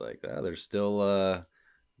 And he's like, "There's still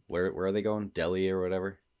where are they going? Delhi or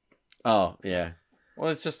whatever. Oh yeah. Well,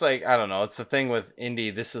 it's just like, I don't know. It's the thing with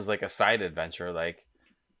Indy. This is like a side adventure. Like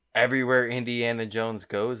everywhere Indiana Jones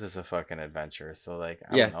goes is a fucking adventure. So like,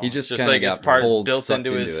 I don't know. He just It's kind of like got it's built sucked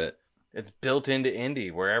into into his. it. It's built into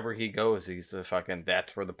Indy. Wherever he goes, he's the fucking.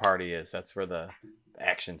 That's where the party is. That's where the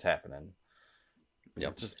action's happening.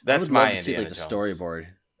 Yep. Just I that's would my love to see Indiana like the Jones. storyboard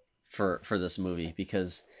for this movie,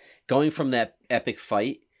 because going from that epic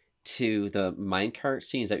fight to the minecart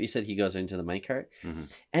scenes that you said he goes into the minecart,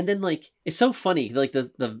 and then like it's so funny, like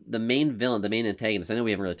the main villain, the main antagonist. I know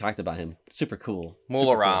we haven't really talked about him. Super cool.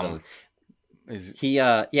 Mularam.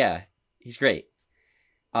 He's great.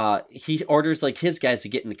 He orders like his guys to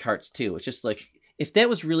get in the carts too. It's just like, if that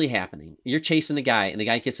was really happening, you're chasing a guy and the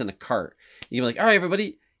guy gets in a cart, you're like, all right,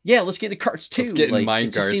 everybody, yeah, let's get in carts too. Let's get in like,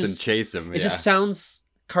 minecarts and chase him. It just sounds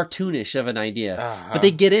cartoonish of an idea, Uh-huh. but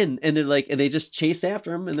they get in and they're like, and they just chase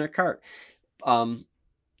after him in their cart.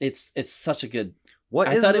 It's such a good.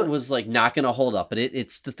 I thought it was like not gonna hold up, but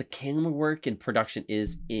it's just the camera work and production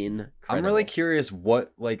is incredible. I'm really curious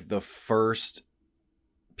what like the first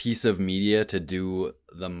piece of media to do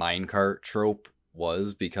the minecart trope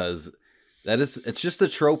was, because it's just a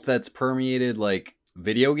trope that's permeated like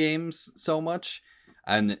video games so much,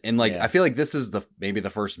 and like I feel like this is maybe the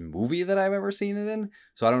first movie that I've ever seen it in,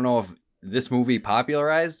 so I don't know if this movie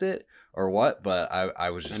popularized it or what, but I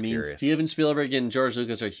was just curious. Steven Spielberg and George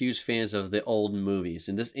Lucas are huge fans of the old movies,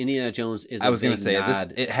 and this Indiana Jones is. I was gonna say this.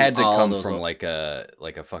 It had to come from like a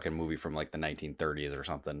fucking movie from like the 1930s or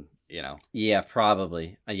something, you know? Yeah,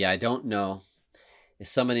 probably. I don't know. If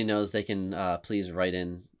somebody knows, they can please write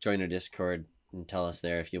in, join our Discord, and tell us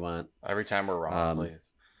there if you want. Every time we're wrong,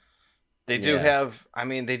 please. They do have. I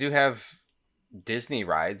mean, they do have Disney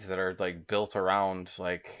rides that are like built around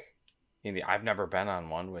like. I've never been on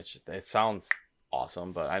one, which it sounds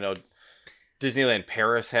awesome, but I know Disneyland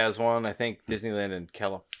Paris has one. I think Disneyland in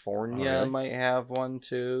California might have one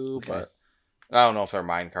too, but I don't know if they're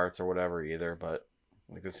mine carts or whatever either. But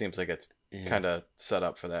like, it seems like it's kind of set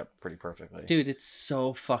up for that pretty perfectly. Dude, it's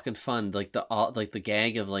so fucking fun. Like the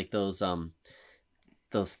gag of like those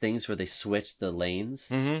things where they switch the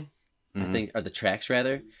lanes. I think, or the tracks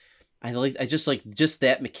rather. I just like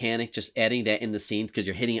that mechanic, just adding that in the scene, because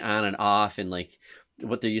you're hitting on and off and like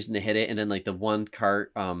what they're using to hit it, and then like the one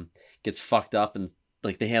cart gets fucked up and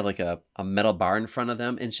like they have like a metal bar in front of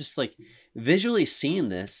them, and it's just like visually seeing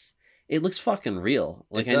this, it looks fucking real.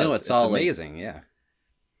 Like I know it's all amazing, like,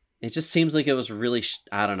 it just seems like it was really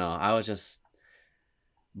I don't know. I was just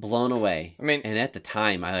blown away. I mean, and at the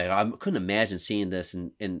time, I couldn't imagine seeing this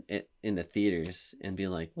in the theaters and being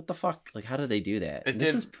like, "What the fuck? Like, how do they do that?"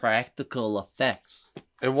 This is practical effects.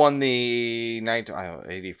 It won the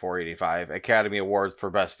 84-85 Academy Awards for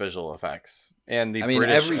Best Visual Effects and the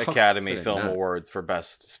British Academy Film Awards for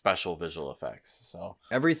Best Special Visual Effects. So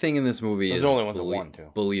everything in this movie is the only ones that won too.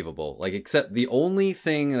 Believable. Like, except the only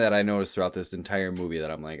thing that I noticed throughout this entire movie that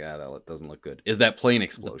I'm like, that doesn't look good, is that plane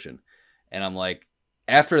explosion, and I'm like.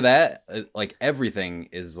 After that, like everything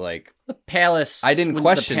is like the palace. I didn't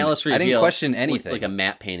question. I didn't question anything. Like a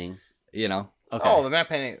matte painting, you know. Okay. Oh, the matte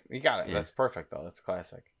painting. You got it. Yeah. That's perfect though. That's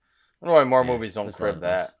classic. I don't know why more movies don't crib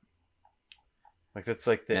that. Like that's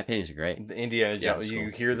like the matte paintings are great. The Indiana Jones. You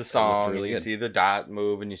hear the song, really you see the dot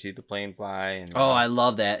move, and you see the plane fly. And I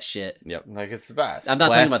love that shit. Yep, like it's the best. I'm not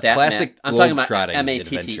talking about that. Classic. I'm talking about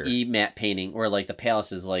MATTE matte painting, where like the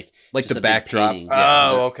palace is like the backdrop.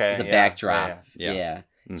 Oh, okay. The backdrop. Yeah.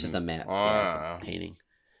 Just a matte painting.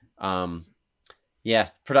 Production.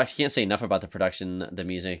 Can't say enough about the production, the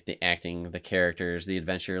music, the acting, the characters, the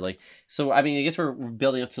adventure. Like, so I mean, I guess we're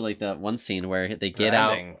building up to like that one scene where they get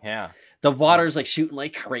out. Yeah. The water's like shooting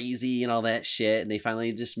like crazy and all that shit, and they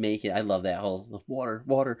finally just make it. I love that whole water.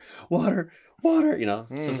 You know,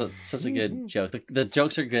 such a good joke. The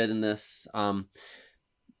jokes are good in this. But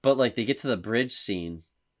like they get to the bridge scene,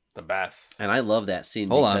 the best, and I love that scene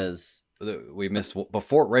because we missed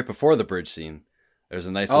right before the bridge scene. There's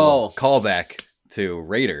a nice little callback to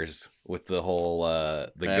Raiders with the whole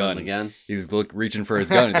the gun. Again. He's reaching for his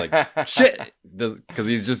gun. He's like, shit, because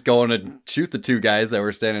he's just going to shoot the two guys that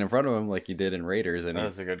were standing in front of him like he did in Raiders, and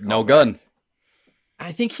that's a good no gun.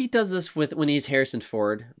 I think he does this when he's Harrison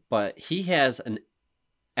Ford, but he has an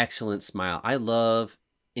excellent smile. I love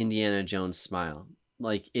Indiana Jones' smile.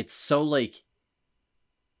 Like it's so like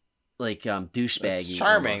douchebaggy. It's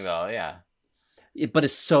charming almost. Though, yeah. But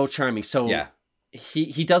it's so charming. So yeah.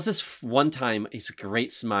 He does this one time. It's a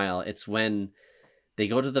great smile. It's when they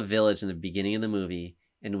go to the village in the beginning of the movie,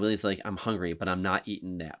 and Willie's like, "I'm hungry, but I'm not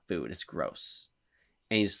eating that food. It's gross."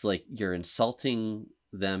 And he's like, "You're insulting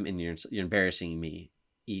them, and you're embarrassing me.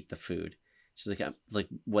 Eat the food." She's like,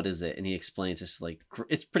 what is it? And he explains it's like,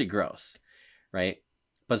 it's pretty gross, right?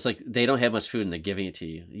 But it's like, they don't have much food and they're giving it to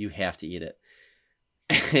you. You have to eat it.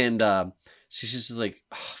 And she's just like,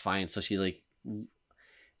 oh, fine. So she's like,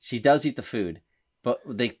 she does eat the food. But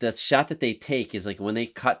the shot that they take is like when they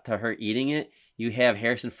cut to her eating it, you have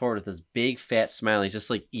Harrison Ford with this big fat smile. He's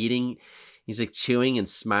just like eating, he's like chewing and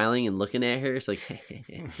smiling and looking at her. It's like,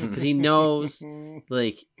 because he knows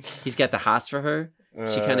like he's got the hots for her.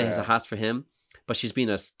 She kind of has a hots for him, but she's being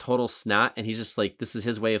a total snot. And he's just like, this is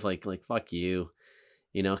his way of like fuck you,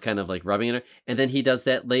 you know, kind of like rubbing at her. And then he does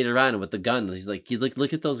that later on with the gun. He's like,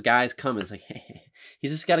 look at those guys coming. It's like,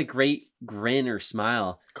 he's just got a great grin or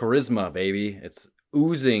smile. Charisma, baby. It's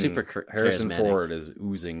oozing. Super Harrison charismatic. Ford is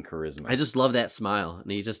oozing charisma. I just love that smile. And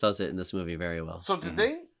he just does it in this movie very well. So did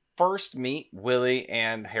they first meet Willie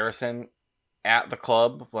and Harrison at the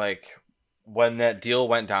club, like when that deal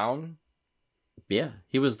went down? Yeah,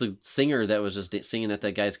 he was the singer that was just singing at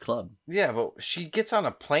that guy's club. Yeah, but she gets on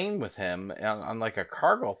a plane with him on like a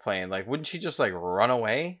cargo plane. Like, wouldn't she just like run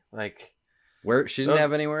away? Like, where she didn't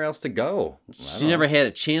have anywhere else to go. She never had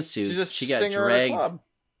a chance to. She got dragged.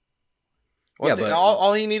 Yeah, but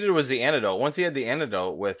all he needed was the antidote. Once he had the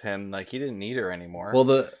antidote with him, like he didn't need her anymore. Well,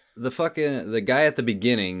 the guy at the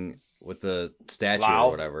beginning with the statue Lao.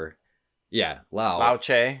 or whatever. Yeah, Lao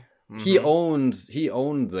Che. Mm-hmm. He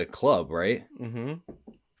owned the club, right? Mm-hmm.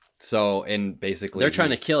 So, and basically they're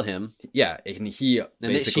trying to kill him. Yeah, and he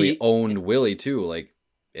basically owned Willie too, like,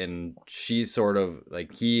 and she sort of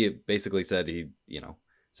like he basically said he, you know,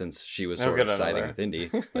 since she was sort of siding with Indy,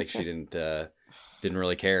 like she didn't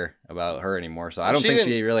really care about her anymore. So I don't think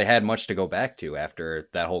she really had much to go back to after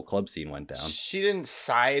that whole club scene went down. She didn't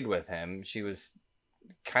side with him. She was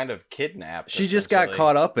kind of kidnapped. She just got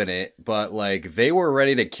caught up in it, but like they were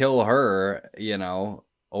ready to kill her, you know,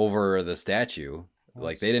 over the statue.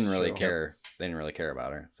 Like they didn't really care. They didn't really care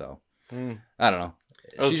about her. So I don't know.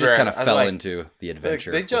 She just kind of fell into the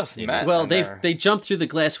adventure. They just met. Well, they jumped through the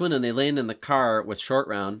glass window and they land in the car with Short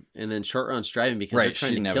Round, and then Short Round's driving because they're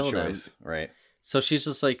trying to kill them. Right. So she's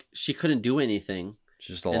just like, she couldn't do anything.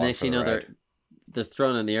 She's just along for the ride. they're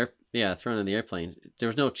thrown in the air. Yeah, thrown in the airplane. There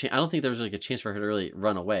was no chance. I don't think there was like a chance for her to really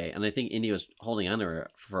run away. And I think Indy was holding on to her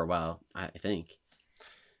for a while. I think.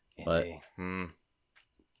 But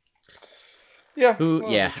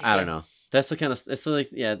yeah, I don't know. That's the kind of it's like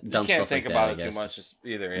dumb you stuff. Can't think like about that, it too much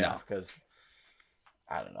either. Yeah, because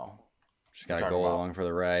I don't know. Just gotta go along for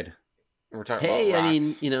the ride. We're talking about rocks. I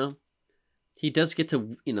mean, you know, he does get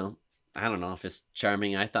to, you know, I don't know if it's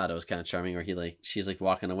charming. I thought it was kind of charming where she's like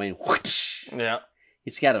walking away and whoosh, yeah.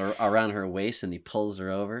 He's got her around her waist and he pulls her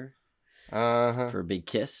over for a big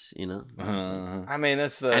kiss, you know. I mean,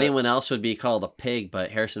 it's the anyone else would be called a pig, but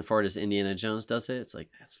Harrison Ford as Indiana Jones does it. It's like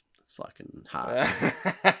that's fucking hot.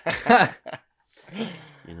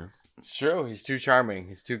 You know, it's true. He's too charming.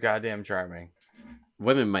 He's too goddamn charming.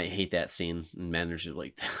 Women might hate that scene, and men are just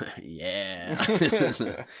like, yeah.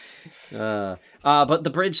 But the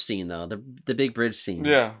bridge scene though, the big bridge scene,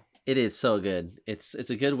 yeah. It is so good. It's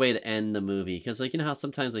a good way to end the movie because, like, you know how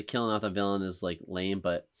sometimes like killing off a villain is like lame,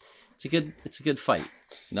 but it's a good fight.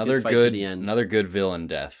 Another good villain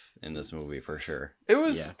death in this movie for sure. It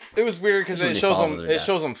was weird because it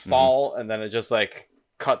shows them fall, and then it just like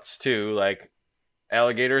cuts to like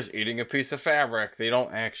alligators eating a piece of fabric. They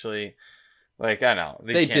don't actually like I know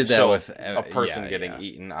they can't did that show with a person getting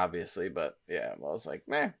eaten, obviously, but I was like,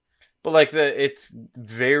 meh. But like it's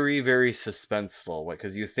very, very suspenseful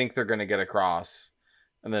because you think they're gonna get across,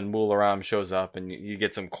 and then Mularam shows up and you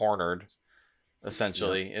get them cornered,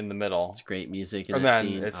 essentially in the middle. It's great music, and then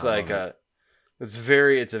scene. It's like it's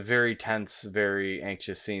a very tense, very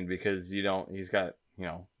anxious scene because he's got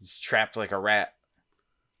he's trapped like a rat.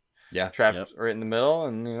 Yeah, trapped right in the middle,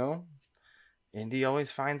 and Indy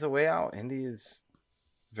always finds a way out. Indy is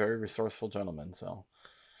a very resourceful gentleman, so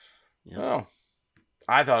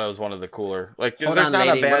I thought it was one of the cooler. Like, hold on,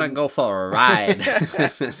 lady, we're gonna go for a ride.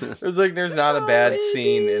 There's not a bad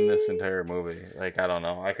scene in this entire movie. Like, I don't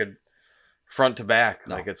know. I could front to back.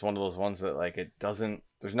 No. Like, it's one of those ones that like it doesn't.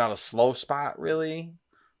 There's not a slow spot really.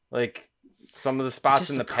 Like some of the spots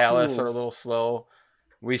in the palace are a little slow.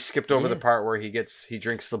 We skipped over the part where he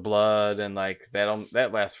drinks the blood and like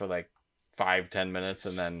that lasts for like 5-10 minutes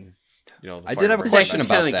and then I did have a question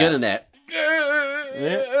about that. Good in that.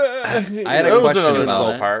 I had a question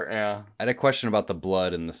about part. Yeah, I had a question about the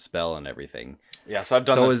blood and the spell and everything. Yeah, so I've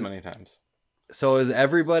done this many times. So is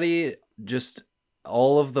everybody just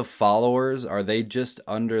all of the followers? Are they just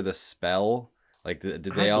under the spell? Like, did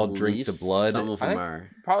they all drink the blood? Some of them are.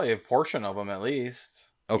 Probably a portion of them at least.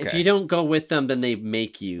 Okay. If you don't go with them, then they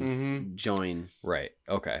make you join. Right.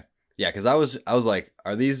 Okay. Yeah, because I was like,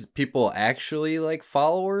 are these people actually like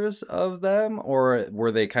followers of them, or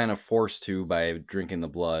were they kind of forced to by drinking the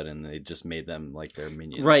blood and they just made them like their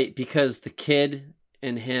minions? Right, because the kid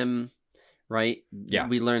and him, right? Yeah.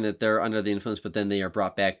 We learn that they're under the influence, but then they are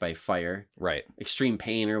brought back by fire. Right. Extreme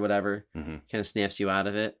pain or whatever Mm-hmm. kind of snaps you out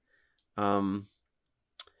of it. Yeah,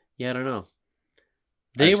 I don't know.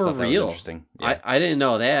 I They just were thought that was real. interesting. Yeah. I didn't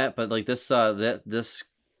know that, but like this this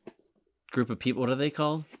group of people, what are they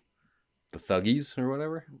called? The thuggies or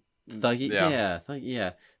whatever. Thuggy,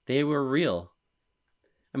 yeah. They were real.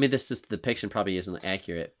 I mean, this depiction probably isn't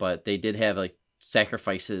accurate, but they did have like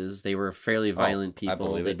sacrifices. They were fairly violent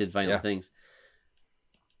people. They did violent things.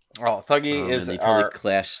 Oh, thuggy is and they totally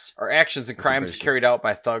clashed. Our actions and crimes British. carried out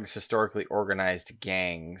by thugs, historically organized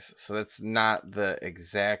gangs. So that's not the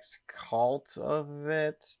exact cult of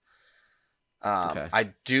it. Okay.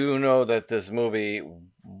 I do know that this movie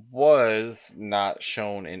was not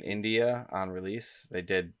shown in India on release. They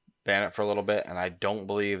did ban it for a little bit, and I don't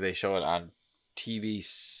believe they show it on TV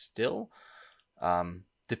still.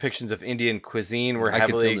 Depictions of Indian cuisine were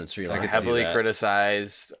heavily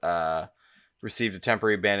criticized. Received a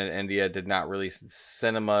temporary ban in India. Did not release in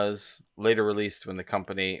cinemas. Later released when it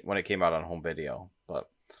came out on home video. But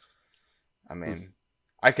I mean,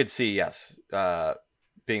 I could see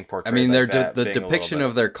being portrayed. I mean, like that, the being a depiction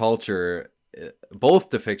little of their culture,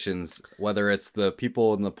 both depictions, whether it's the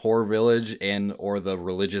people in the poor village or the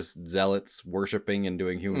religious zealots worshiping and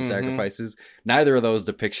doing human sacrifices, neither of those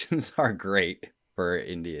depictions are great for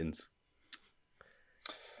Indians.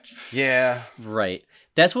 Yeah, right.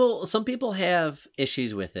 That's what some people have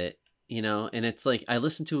issues with it, you know. And it's like I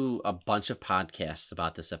listened to a bunch of podcasts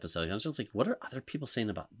about this episode. I was just like, what are other people saying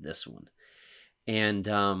about this one? And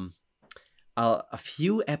a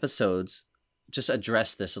few episodes just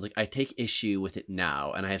address this. So like, I take issue with it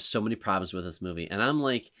now, and I have so many problems with this movie. And I'm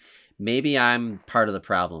like, maybe I'm part of the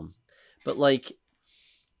problem, but like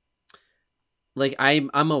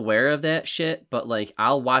I'm aware of that shit, but like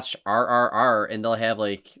I'll watch RRR and they'll have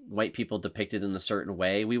like white people depicted in a certain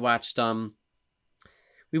way. We watched a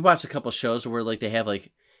couple shows where like they have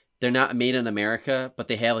like they're not made in America, but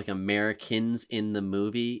they have like Americans in the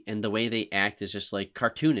movie, and the way they act is just like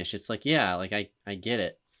cartoonish. It's like, yeah, like I get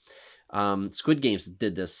it. Squid Games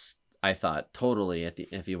did this, I thought, totally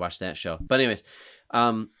if you watch that show. But anyways,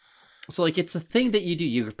 so like it's a thing that you do.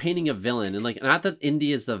 You're painting a villain, and like not that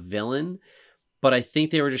Indy is the villain. But I think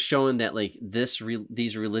they were just showing that like these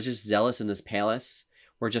religious zealots in this palace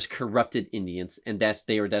were just corrupted Indians, and that's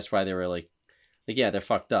why they were like yeah, they're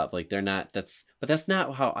fucked up. Like they're not. But that's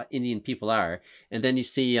not how Indian people are. And then you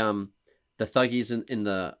see the thuggies in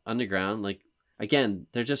the underground. Like again,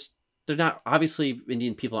 they're not. Obviously,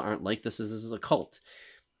 Indian people aren't like this. This is a cult.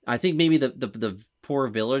 I think maybe the poor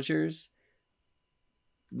villagers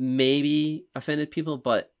maybe offended people,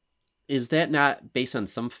 but. Is that not based on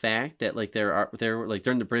some fact that like they're like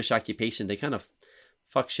during the British occupation they kind of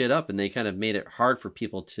fucked shit up and they kind of made it hard for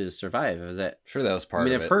people to survive? Is that sure that was part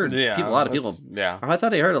of it? I've heard a lot of people. Yeah, I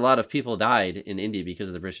thought I heard a lot of people died in India because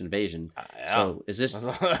of the British invasion. Yeah. So is this?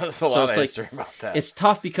 That's a lot of history about that. It's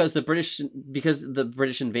tough because the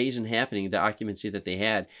British invasion happening, the occupancy that they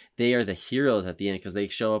had, they are the heroes at the end because they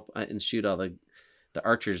show up and shoot all the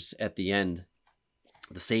archers at the end.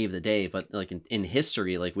 The save the day, but like in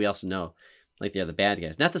history, like we also know, like they're the bad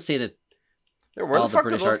guys. Not to say that where the fuck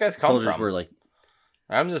did those guys come soldiers from? Were like,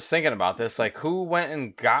 I'm just thinking about this. Like, who went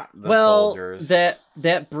and got the soldiers?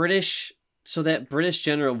 that British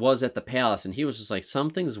general was at the palace, and he was just like,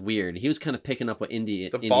 something's weird. He was kind of picking up what Indiana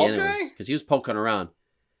was because he was poking around.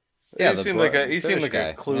 Yeah, he seemed like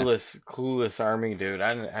a clueless army dude.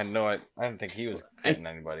 I didn't think he was getting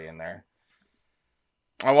anybody in there.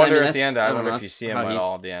 I wonder at the end. I wonder if you see him at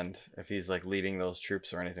all at the end. If he's like leading those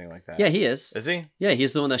troops or anything like that. Yeah, he is. Is he? Yeah,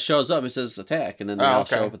 he's the one that shows up and says attack, and then they all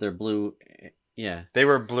show up with their blue. Yeah, they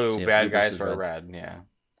were blue. So bad blue guys were red. red.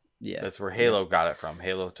 Yeah. That's where Halo got it from.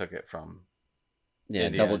 Halo took it from. Yeah,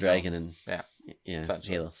 Indiana Double Dragon Jones. and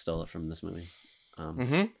Halo stole it from this movie.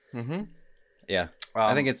 Yeah,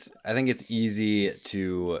 I think it's easy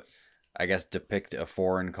to, I guess, depict a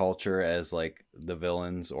foreign culture as like the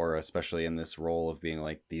villains, or especially in this role of being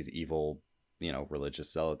like these evil,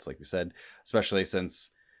 religious zealots, like we said, especially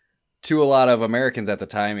since to a lot of Americans at the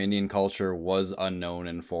time, Indian culture was unknown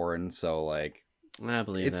and foreign. So like, I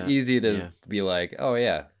believe it's easy to be like, oh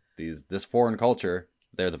yeah, this foreign culture,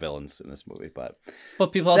 they're the villains in this movie. But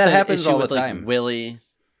people also that happens all the with, time. Like, Willie.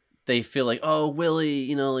 They feel like, oh,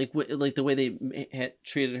 Willie, like the way they had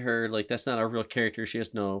treated her, like that's not a real character. She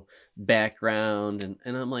has no background,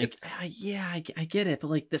 and I'm like, I get it,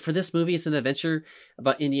 but like for this movie, it's an adventure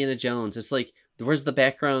about Indiana Jones. It's like where's the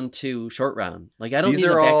background to Short Round? Like, I don't These need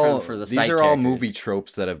are the background all for the these side are all characters. movie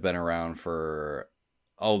tropes that have been around for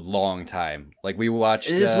a long time. Like we watched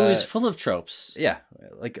This movie's full of tropes. Yeah,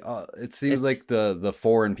 like it seems like the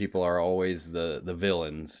foreign people are always the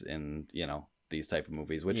villains in, you know, these type of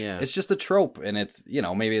movies, which it's just a trope, and it's, you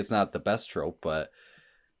know, maybe it's not the best trope, but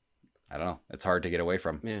I don't know, it's hard to get away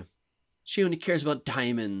from. Yeah, she only cares about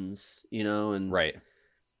diamonds, you know, and right.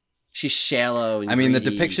 She's shallow. And I mean, the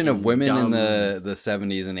greedy depiction of women dumb. in the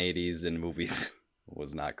 70s and 80s in movies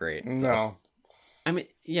was not great. So. No, I mean,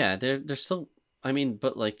 yeah, they're still. I mean,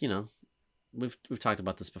 but like, you know, we've talked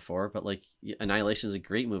about this before, but like Annihilation is a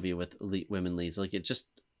great movie with women leads. Like, it just,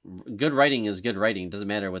 good writing is good writing. It doesn't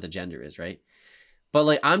matter what the gender is, right? But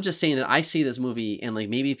like, I'm just saying that I see this movie and like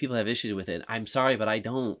maybe people have issues with it. I'm sorry, but I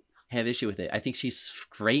don't have issue with it. I think she's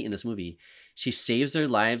great in this movie. She saves their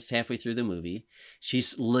lives halfway through the movie.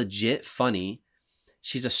 She's legit funny.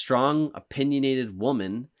 She's a strong, opinionated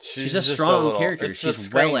woman. She's a strong character.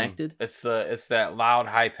 She's well acted. It's that loud,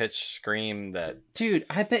 high pitched scream that. Dude,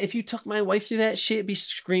 I bet if you took my wife through that shit, it'd be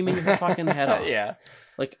screaming her fucking head off. Yeah.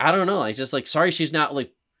 Like, I don't know. I just like, sorry, she's not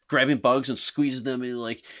like grabbing bugs and squeezing them and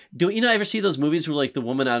like you know, ever see those movies where like the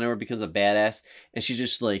woman on her becomes a badass and she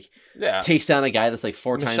just like takes down a guy that's like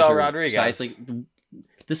 4 times her Rodriguez size? Like,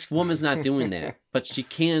 this woman's not doing that, but she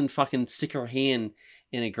can fucking stick her hand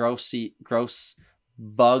in a gross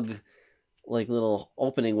bug like little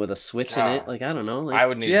opening with a switch in it. Like, I don't know. Like, I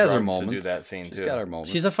would need she has her drugs to moments. do that scene. She's too. got her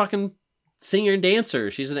moments. She's a fucking singer and dancer.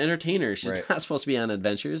 She's an entertainer. She's not supposed to be on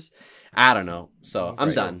adventures. I don't know. So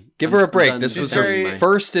I'm done. Give her a break. This was her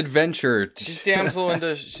first adventure. She's very damsel in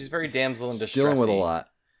distress. Dealing with a lot.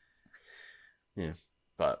 Yeah.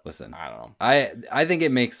 But listen, I don't know. I think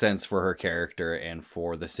it makes sense for her character and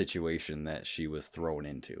for the situation that she was thrown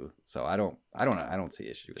into. So I don't know. I don't see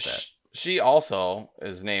issue with that. She also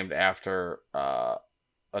is named after a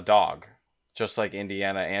dog, just like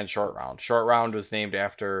Indiana and Short Round. Short Round was named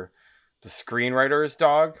after the screenwriter's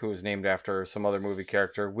dog, who was named after some other movie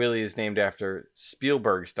character. Willie is named after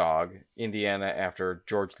Spielberg's dog. Indiana after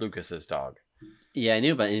George Lucas's dog. Yeah, I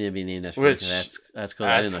knew about Indy being named after. Which that's cool.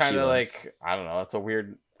 That's kind of like, I don't know. That's a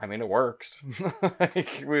weird. I mean, it works.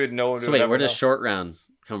 Like, we would know. So wait, where does Short Round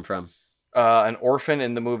come from? An orphan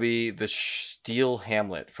in the movie The Steel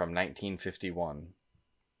Hamlet from 1951.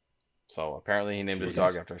 So apparently he named his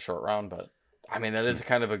dog after a Short Round, but I mean, that is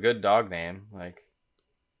kind of a good dog name. Like,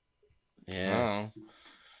 yeah.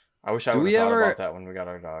 I wish I would have thought about that when we got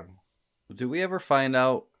our dog. Do we ever find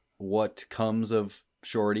out what comes of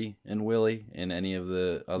Shorty and Willie in any of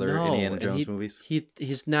the other Indiana Jones movies?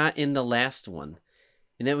 He's not in the last one.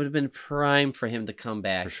 And it would have been prime for him to come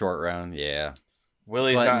back. For Short Round, yeah.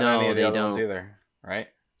 Willie's not in any of the other ones either, right?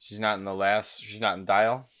 She's not in the last. She's not in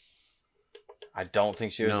Dial. I don't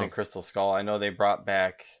think she was in Crystal Skull. I know they brought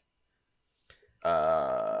back.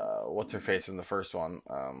 What's her face from the first one?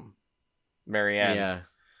 Marianne. Yeah.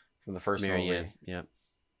 From the first movie. Yep.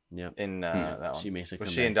 In that one, she makes a comeback.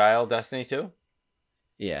 Was she in Dial Destiny too?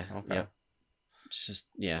 Yeah. Okay. Yep. It's just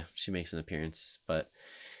she makes an appearance, but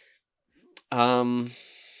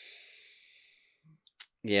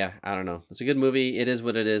yeah, I don't know. It's a good movie. It is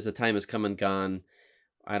what it is. The time has come and gone.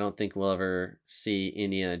 I don't think we'll ever see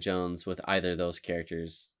Indiana Jones with either of those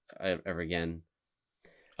characters ever again.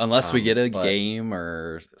 Unless we get a game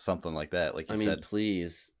or something like that, like you said. I mean,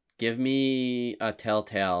 please give me a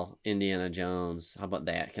Telltale Indiana Jones. How about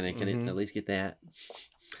that? Can I at least get that?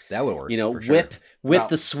 That would work. You know, for sure. whip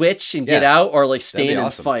the switch and get out, or like stand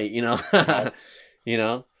and fight. You know, you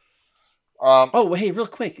know. Oh, hey, real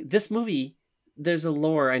quick, this movie. There's a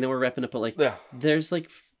lore. I know we're wrapping up, but like, there's like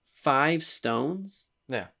 5 stones.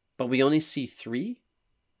 Yeah. But we only see 3.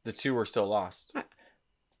 The 2 were still lost.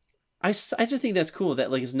 I just think that's cool that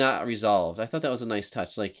like it's not resolved. I thought that was a nice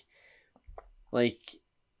touch. Like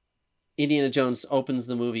Indiana Jones opens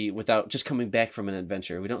the movie without just coming back from an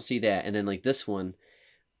adventure. We don't see that, and then like this one,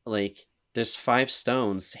 like there's 5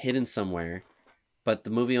 stones hidden somewhere. But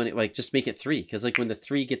the movie only just make it 3, because like when the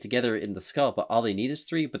 3 get together in the skull, but all they need is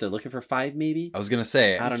 3, but they're looking for 5 maybe. I was gonna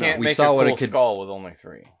say, I don't know. We saw what it could skull with only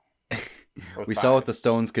 3. We saw what the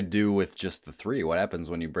stones could do with just the 3. What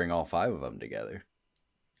happens when you bring all 5 of them together?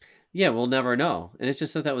 Yeah, we'll never know. And it's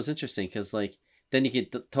just that was interesting because like then you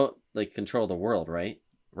get control the world, right?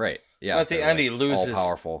 Right. Yeah. But at the end, he loses. All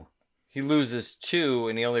powerful. He loses 2,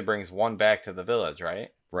 and he only brings 1 back to the village, right?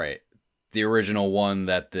 Right. The original one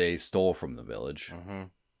that they stole from the village. Mm-hmm.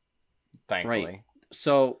 Thankfully. Right.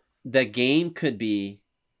 So the game could be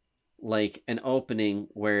like an opening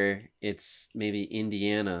where it's maybe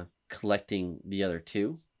Indiana collecting the other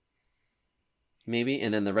 2. Maybe.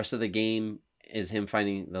 And then the rest of the game is him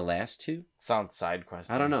finding the last two. Sounds side quest.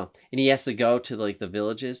 I don't know. And he has to go to like the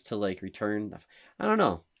villages to like return. I don't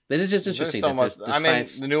know. But it's just interesting. There's so much. There's I mean,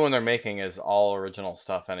 five... the new one they're making is all original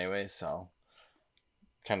stuff anyway, so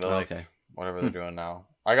kind of like whatever they're doing now.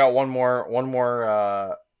 I got one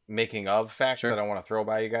more making of fact that I want to throw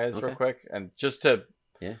by you guys real quick, and just to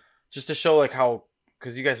show like how,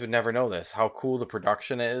 because you guys would never know this, how cool the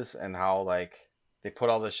production is and how like they put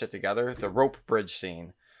all this shit together. The rope bridge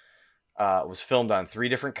scene was filmed on 3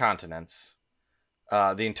 different continents.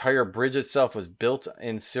 The entire bridge itself was built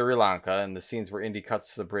in Sri Lanka, and the scenes where Indy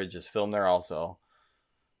cuts the bridge is filmed there also.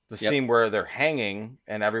 The scene where they're hanging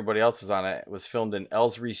and everybody else was on it was filmed in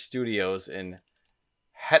Ellsbury Studios in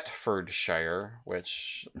Hertfordshire,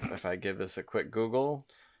 which, if I give this a quick Google,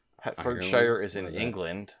 Hertfordshire is in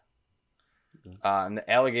England. And the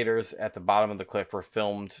alligators at the bottom of the cliff were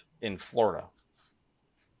filmed in Florida.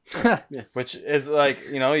 Which is like,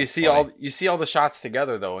 you see all the shots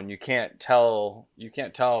together though, and you can't tell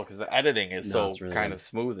because the editing is really kind of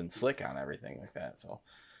smooth and slick on everything like that. So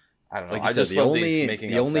I don't know. Like you said,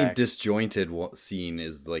 the only disjointed scene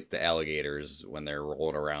is like the alligators when they're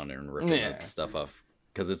rolling around and ripping stuff off,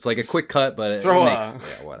 because it's like a quick cut, but it makes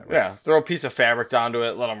whatever. Yeah, throw a piece of fabric onto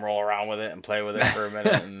it, let them roll around with it and play with it for a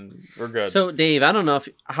minute, and we're good. So, Dave, I don't know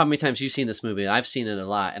how many times you've seen this movie. I've seen it a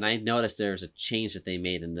lot, and I noticed there's a change that they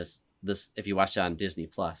made in this if you watch it on Disney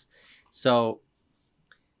Plus. So,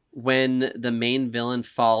 when the main villain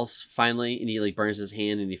falls finally, and he like burns his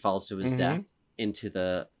hand and he falls to his death into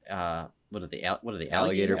the what are the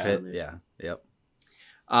alligator pit? Yeah. Yep.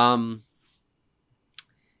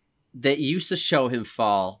 That used to show him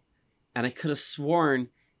fall, and I could have sworn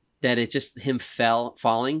that it just him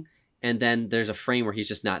falling, and then there's a frame where he's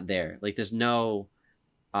just not there. Like there's no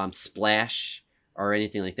splash or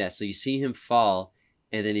anything like that. So you see him fall,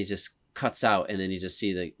 and then he just cuts out, and then you just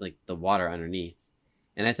see the water underneath.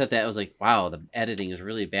 And I thought that was like, wow, the editing is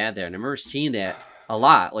really bad there. And I remember seeing that a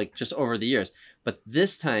lot, like just over the years. But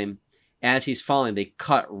this time, as he's falling, they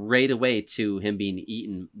cut right away to him being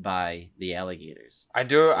eaten by the alligators.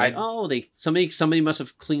 Somebody must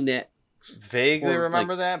have cleaned that. Vaguely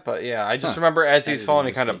remember that, but yeah, I just remember as he's falling,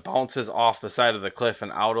 he kind of bounces off the side of the cliff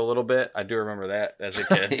and out a little bit. I do remember that as a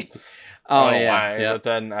kid. But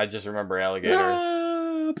then I just remember alligators.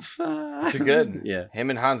 It's good. Yeah,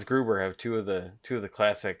 him and Hans Gruber have two of the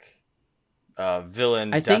classic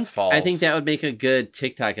villain death falls. I think that would make a good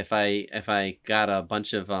TikTok if I got a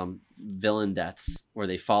bunch of villain deaths where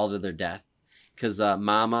they fall to their death, because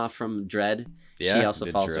Mama from Dread, she also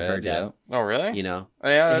falls to her death. Oh really? Oh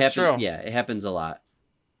yeah, that's true. Yeah, it happens a lot.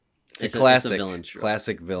 It's a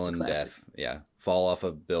classic villain death. Yeah, fall off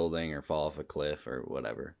a building or fall off a cliff or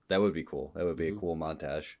whatever. That would be cool. That would be a cool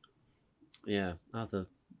montage. Yeah, I'll have to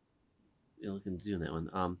look into doing that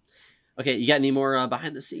one. Okay, you got any more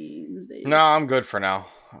behind the scenes, Dave? No, I'm good for now.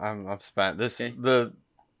 I'm spent. The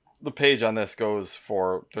page on this goes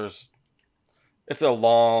for it's a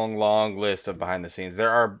long list of behind the scenes. There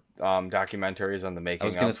are documentaries on the making of. I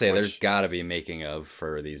was gonna say there's gotta be making of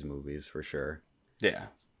for these movies for sure. Yeah.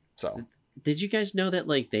 So did you guys know that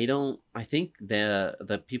like they don't, I think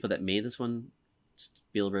the people that made this one,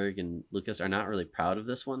 Spielberg and Lucas, are not really proud of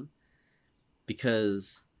this one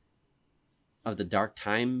because of the dark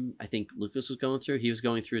time I think Lucas was going through. He was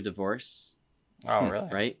going through a divorce. Oh, really?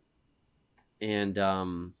 Right? And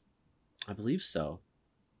I believe so.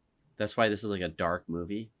 That's why this is like a dark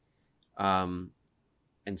movie. And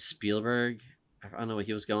Spielberg, I don't know what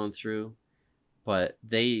he was going through, but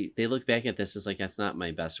they look back at this as like, that's not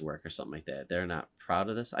my best work or something like that. They're not proud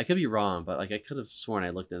of this. I could be wrong, but like I could have sworn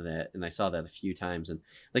I looked at that and I saw that a few times. And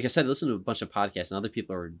like I said, I listened to a bunch of podcasts and other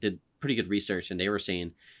people did pretty good research and they were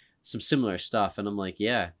saying some similar stuff. And I'm like,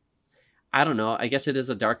 yeah, I don't know. I guess it is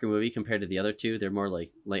a darker movie compared to the other two. They're more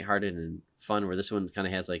like lighthearted and fun, where this one kind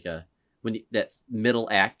of has like that middle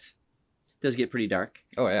act does get pretty dark.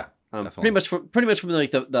 Oh yeah. Pretty much from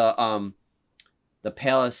like the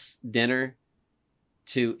palace dinner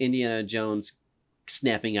to Indiana Jones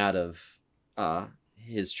snapping out of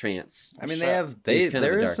his trance. I mean,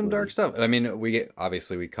 there is some dark stuff. I mean, we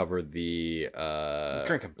covered the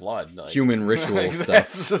drinking blood, human ritual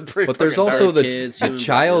stuff, but there's also the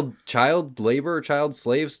child labor, child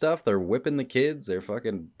slave stuff. They're whipping the kids. They're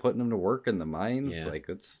fucking putting them to work in the mines. Yeah. Like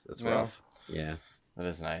that's rough. Yeah, that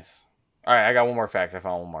is nice. All right, I got one more fact. I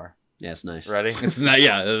found one more. Yeah, it's nice. Ready? It's not.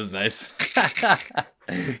 Yeah, it was nice.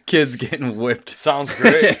 Kids getting whipped. Sounds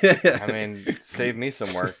great. I mean, save me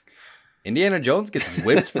some work. Indiana Jones gets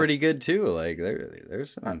whipped pretty good too. Like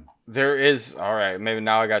there's some. There is. All right, maybe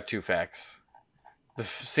now I got two facts. The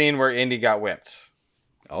scene where Indy got whipped.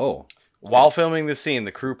 Oh. While filming the scene,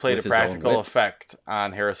 the crew played With a his own practical whip. effect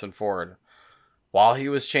on Harrison Ford. While he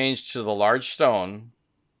was changed to the large stone,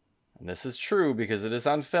 and this is true because it is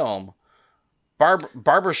on film,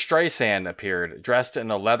 Barbara Streisand appeared, dressed in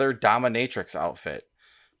a leather dominatrix outfit.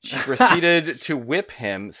 She proceeded to whip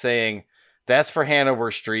him, saying, "That's for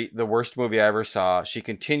Hanover Street, the worst movie I ever saw." She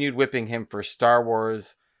continued whipping him for Star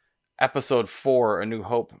Wars Episode 4, A New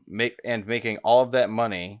Hope, making all of that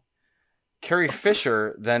money. Carrie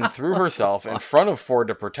Fisher then threw herself in front of Ford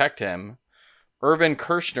to protect him. Irvin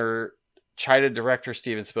Kershner chided director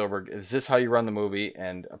Steven Spielberg, "Is this how you run the movie?"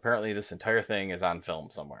 And apparently this entire thing is on film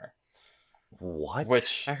somewhere. What?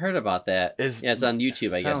 Which I heard about that. is Yeah, it's on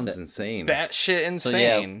YouTube, I guess. Sounds insane. batshit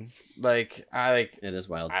insane. It is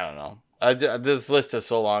wild. I don't know. This list is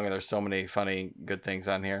so long and there's so many funny, good things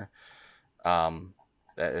on here.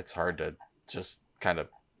 That it's hard to just kind of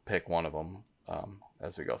pick one of them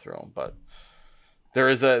as we go through them. But there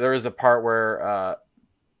is a part where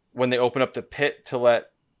when they open up the pit to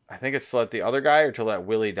let the other guy or to let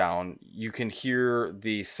Willie down, you can hear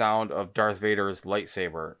the sound of Darth Vader's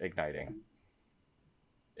lightsaber igniting.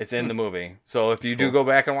 It's in the movie. So if you do go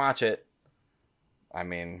back and watch it, I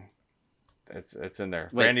mean, it's in there.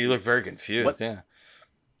 Wait, Randy, you look very confused. what- Yeah.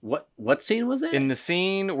 What scene was that? In the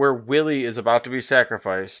scene where Willie is about to be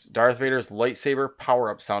sacrificed, Darth Vader's lightsaber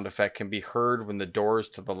power-up sound effect can be heard when the doors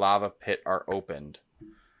to the lava pit are opened.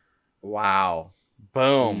 Wow.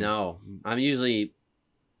 Boom. No, I'm usually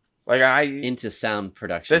Like into sound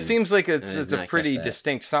production. That seems like it's did a not pretty catch that.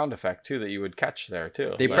 distinct sound effect too that you would catch there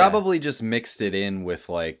too. They Like, probably just mixed it in with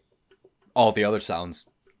like all the other sounds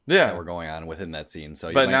that were going on within that scene, so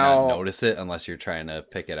you But might now- not notice it unless you're trying to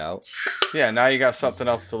pick it out. Yeah, now you got something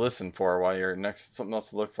else to listen for while you're something else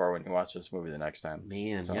to look for when you watch this movie the next time.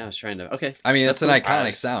 Man, So- yeah, I was trying to. Okay, I mean, it's an That's cool.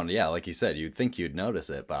 iconic sound. Yeah, like you said, you'd think you'd notice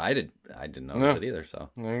it, but I didn't notice Yeah. it either. So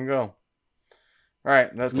There you go. All right,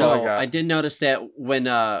 that's all I No, got. I did notice that when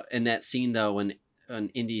in that scene though, when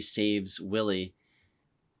Indy saves Willie,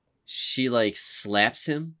 she like slaps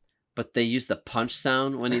him, but they use the punch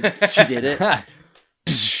sound when she did it.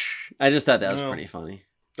 I just thought that was No. pretty funny.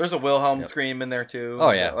 There's a Wilhelm Yep. scream in there too.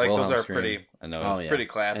 Oh yeah, like Wilhelm those are scream. pretty I know. Oh, yeah. pretty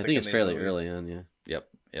classic. I think it's in the fairly movie. early on. Yeah. Yep.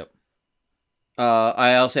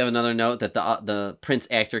 I also have another note that the Prince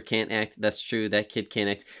actor can't act. That's true. That kid can't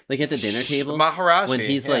act. Like at the dinner table, Maharaji, when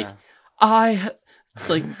he's yeah. like, I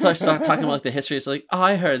like starts talking about like the history. It's like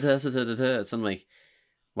I heard this. So I'm like,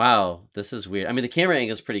 wow, this is weird. I mean, the camera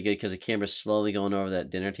angle is pretty good because the camera's slowly going over that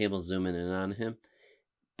dinner table, zooming in on him.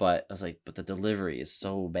 But I was like, but the delivery is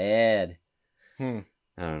so bad. I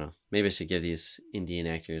don't know. Maybe I should give these young Indian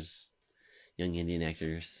actors,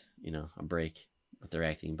 a break with their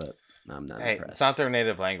acting. But I'm not Hey, impressed. it's not their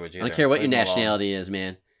native language either. I don't care what your Leave them alone. nationality is,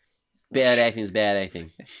 man. Bad acting is bad acting.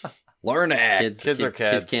 Learn it. Kids are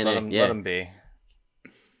kids. can't Let act. them, Yeah. let them be.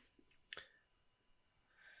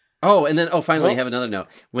 Oh, and then finally, Well- I have another note.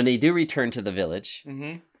 When they do return to the village,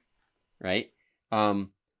 Mm-hmm. right?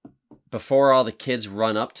 Before all the kids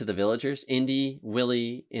run up to the villagers, Indy,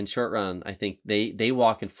 Willie, and Short Round, I think they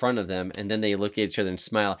walk in front of them, and then they look at each other and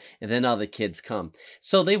smile, and then all the kids come.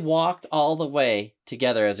 So they walked all the way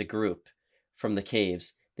together as a group from the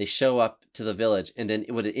caves. They show up to the village, and then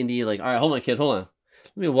would Indy like, all right, hold on, kid, hold on.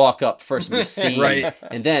 Let me walk up first and be seen, Right.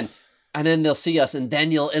 and then they'll see us, and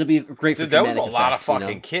then it'll be great for Dude, that was a dramatic lot of effect, you know?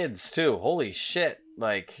 fucking kids too. Holy shit!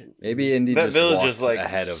 Like Maybe Indy That just village walked is, like,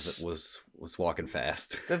 ahead of was walking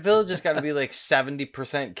fast. the village has got to be like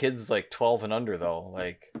 70% kids, like 12 and under, though.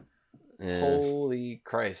 Like, Yeah. holy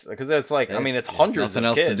Christ! Because it's like, I mean, it's hundreds. Nothing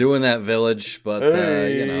of else to kids. do in that village, but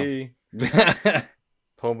Hey,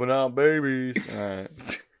 pumping out babies. All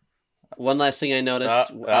right. One last thing I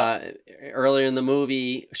noticed earlier in the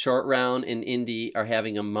movie, Short Round and Indy are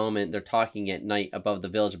having a moment. They're talking at night above the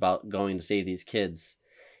village about going to save these kids,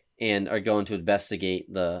 and are going to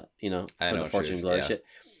investigate the I for know the what Fortune you're- and Glory yeah. shit.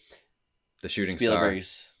 The shooting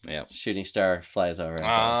Spielberg's star. shooting star flies over. Oh, I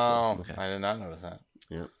thought it was cool. Okay. I did not notice that.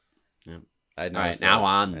 I right, noticed now that.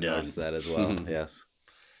 I'm I done. noticed that as well. Yes.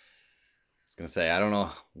 I was gonna say I don't know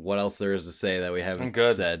what else there is to say that we haven't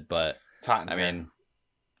good. said, but It's hot in I here. mean,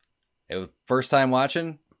 it was first time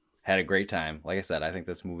watching. Had a great time. Like I said, I think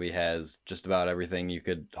this movie has just about everything you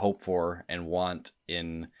could hope for and want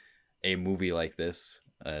in a movie like this.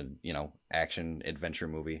 Action adventure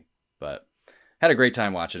movie. But had a great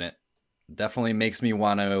time watching it. Definitely makes me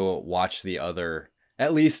want to watch the other,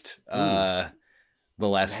 at least The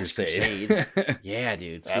Last Crusade. Yeah,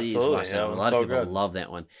 dude. Please Absolutely, watch that that one. A one's lot so of people good. love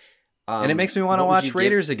that one. And it makes me want to what would watch you give-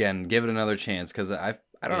 Raiders again. Give it another chance because I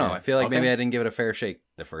don't know. Yeah. I feel like maybe Okay. I didn't give it a fair shake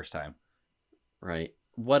the first time. Right.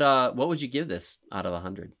 What would you give this out of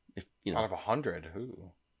 100? If Out of 100,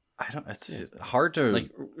 who? I don't. It's hard to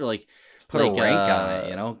like put a rank on it.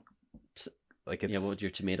 You know, like it's what would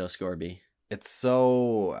your tomato score be? It's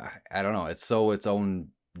so I don't know. It's so its own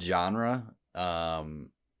genre.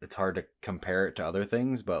 It's hard to compare it to other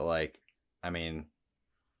things, but like, I mean,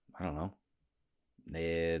 I don't know.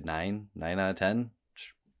 9 out of 10.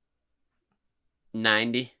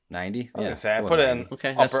 90. 90. I Yeah, say I put it in.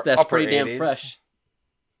 Okay, that's pretty damn fresh.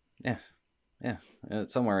 Yeah.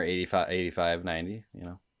 It's somewhere 85, 90. You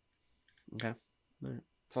know. Okay. All right.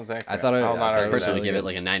 Sounds accurate. I thought I personally give it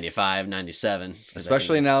like a 95, 97.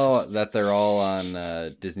 Especially now that they're all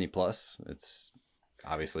on Disney Plus. It's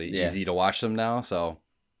obviously easy to watch them now, so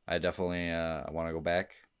I definitely want to go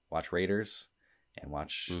back, watch Raiders, and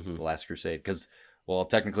watch The Last Crusade. Because, well,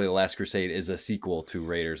 technically The Last Crusade is a sequel to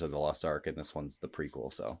Raiders of the Lost Ark, and this one's the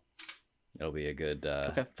prequel, so it'll be a good...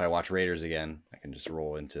 If I watch Raiders again, I can just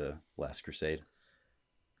roll into Last Crusade.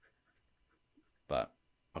 But...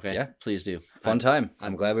 Okay. Yeah, please do. Fun time.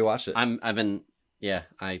 I'm glad we watched it. I'm glad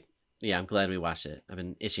we watched it. I've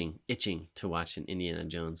been itching to watch an Indiana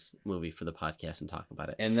Jones movie for the podcast and talk about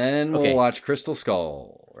it. And then we'll watch Crystal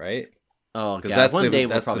Skull, right? Oh, God. One day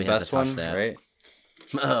we'll probably the have best to touch one, that. right?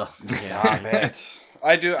 Oh, Stop it.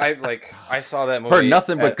 I saw that movie. Heard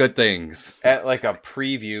nothing but good things. At like a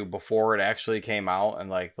preview before it actually came out, and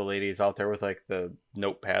like the ladies out there with like the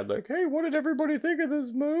notepad, like, "Hey, what did everybody think of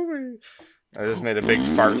this movie?" I just made a big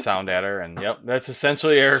fart sound at her, and yep, that's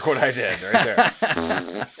essentially, Eric, what I did right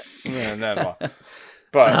there. And then,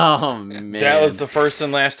 but oh man, that was the first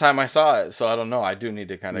and last time I saw it, so I don't know. I do need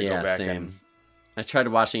to kind of go back and. I tried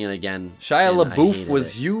watching it again. Shia LaBeouf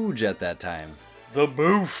was huge at that time. The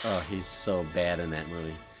Boof. Oh, he's so bad in that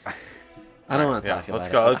movie. I don't want to talk about it. Let's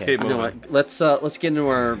go. Let's keep moving. You know what? Let's get into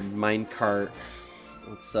our minecart.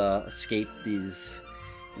 Let's escape these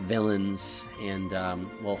villains, and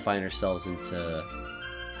we'll find ourselves into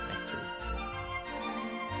Act 3.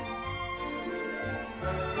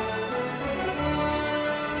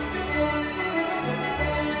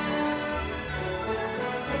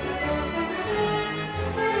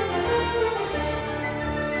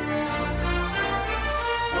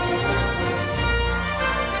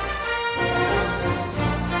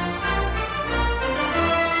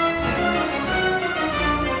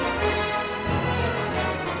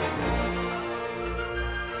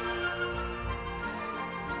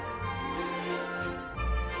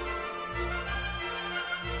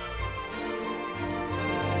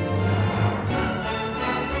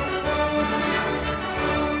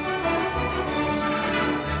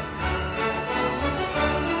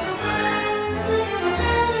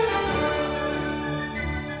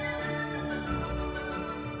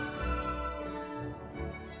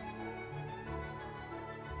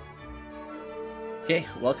 Okay,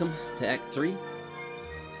 welcome to Act 3.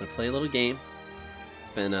 Gonna play a little game.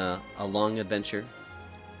 It's been a long adventure,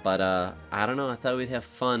 but I don't know, I thought we'd have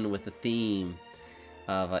fun with the theme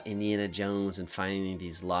of Indiana Jones and finding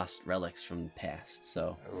these lost relics from the past.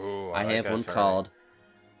 So I have one called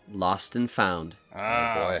Lost and Found.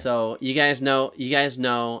 Oh boy. So you guys know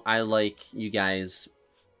I like you guys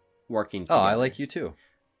working together. Oh, I like you too.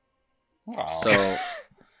 Wow. So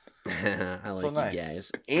I like you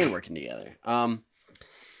guys and working together.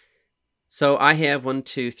 So I have 1,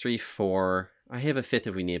 2, 3, 4. I have a fifth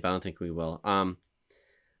if we need, but I don't think we will.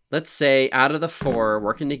 Let's say out of the 4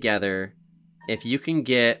 working together, if you can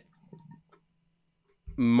get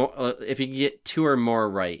more, if you can get 2 or more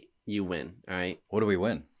right, you win. All right. What do we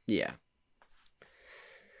win? Yeah.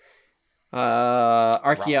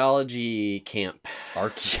 Archaeology camp.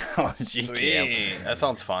 Archaeology camp. That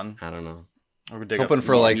sounds fun. I don't know. Hoping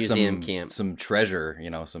for like camp. some treasure,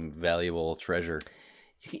 some valuable treasure.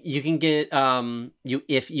 You can get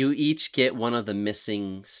if you each get one of the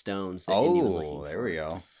missing stones that Indy was looking for. There we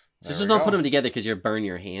go. So just don't put them together because you'll burn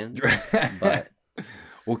your hands. But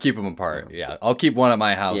we'll keep them apart. Yeah, I'll keep one at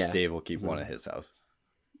my house. Yeah. Dave will keep one at his house.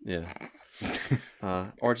 Yeah.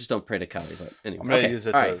 Or just don't pray to Kali. But anyway, I'm gonna use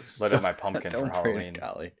it to light up my pumpkin for Halloween.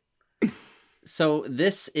 So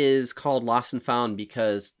this is called Lost and Found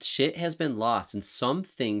because shit has been lost, and some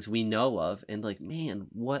things we know of, and like, man,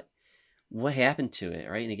 what happened to it,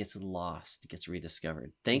 right? And it gets lost, it gets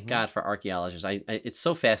rediscovered. Thank God for archaeologists. It's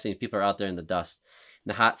so fascinating. People are out there in the dust,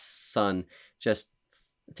 in the hot sun, just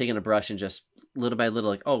taking a brush and just little by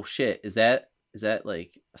little, like, oh shit, is that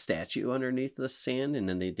like a statue underneath the sand? And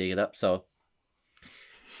then they dig it up. So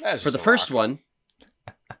for the first one,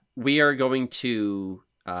 we are going to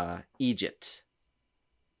Egypt.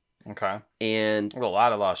 Okay. And a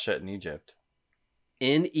lot of lost shit in Egypt.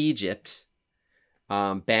 In Egypt,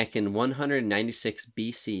 back in 196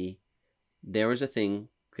 BC, there was a thing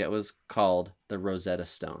that was called the Rosetta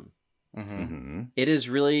Stone. Mm-hmm. It is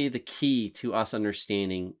really the key to us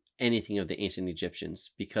understanding anything of the ancient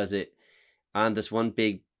Egyptians, because it, on this one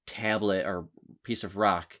big tablet or piece of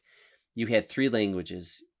rock, you had 3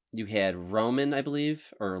 languages. You had Roman, I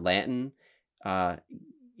believe, or Latin,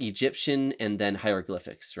 Egyptian, and then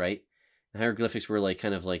hieroglyphics, right? And hieroglyphics were like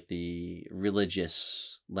kind of like the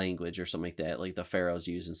religious language or something like that, like the pharaohs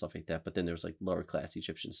used and stuff like that. But then there was like lower class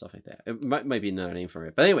Egyptian stuff like that. It might be another name for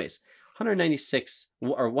it. But anyways, 196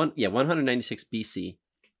 BC.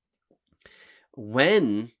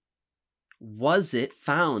 When was it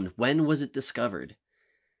found? When was it discovered?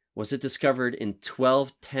 Was it discovered in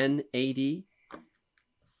 1210 AD,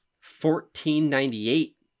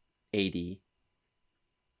 1498 AD,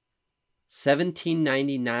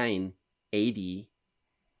 1799 AD,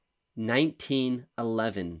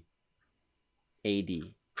 1911 AD?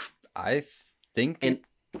 I think.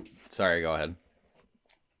 Sorry, go ahead.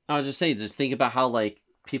 I was just saying, just think about how like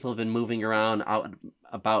people have been moving around out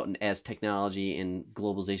about, and as technology and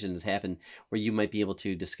globalization has happened, where you might be able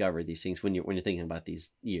to discover these things when you're thinking about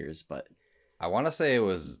these years. But I want to say it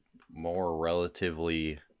was more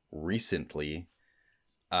relatively recently.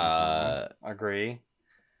 Agree.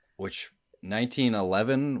 Which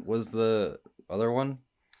 1911 was the other one.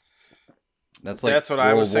 That's like what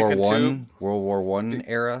I was thinking too. World War One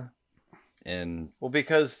era. And well,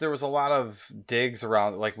 because there was a lot of digs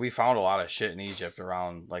around, like we found a lot of shit in Egypt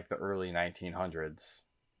around like the early 1900s,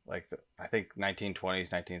 like I think 1920s,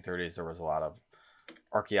 1930s. There was a lot of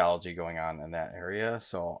archaeology going on in that area,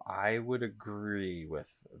 so I would agree with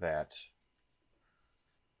that.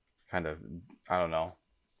 Kind of, I don't know.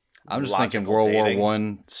 I'm just thinking World War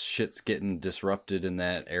One shit's getting disrupted in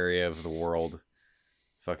that area of the world.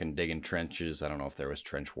 Fucking digging trenches. I don't know if there was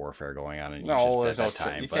trench warfare going on in Egypt at that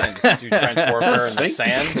time. You can't do trench warfare in the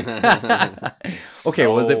sand. Okay,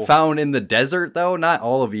 was it found in the desert, though? Not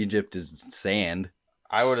all of Egypt is sand.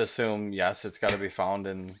 I would assume, yes, it's got to be found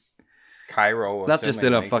in Cairo. Not just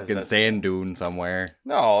in a fucking sand dune somewhere.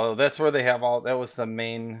 No, that's where they have all... That was the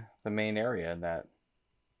main area in that.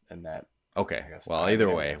 Okay, well,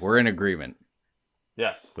 either way, we're in agreement.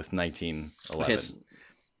 Yes. With 1911. Okay,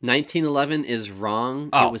 1911 is wrong.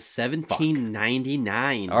 Oh, it was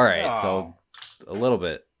 1799. All right, so a little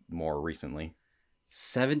bit more recently.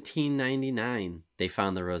 1799, they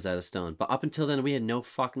found the Rosetta Stone. But up until then, we had no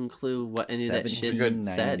fucking clue what any of that shit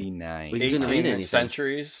said. We couldn't read anything.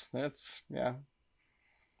 Centuries. That's, yeah.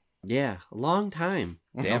 Yeah, a long time.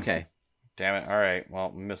 Damn. Okay. Damn it. All right.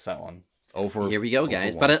 Well, missed that one. Here we go,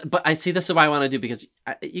 guys. But I see, this is what I want to do, because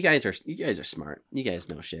you guys are smart. You guys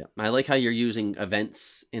know shit. I like how you're using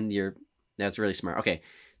events in your. That's really smart. Okay.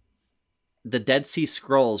 The Dead Sea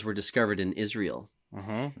Scrolls were discovered in Israel.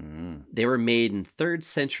 They were made in 3rd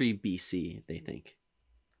century BC, they think.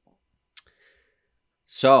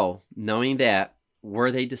 So, knowing that, were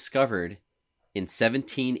they discovered in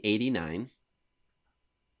 1789,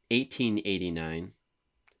 1889,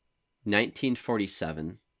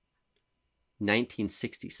 1947,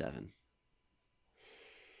 1967.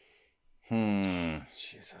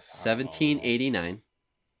 Jesus. 1789.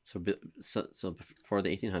 So before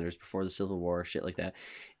the 1800s, before the Civil War, shit like that.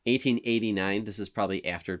 1889. This is probably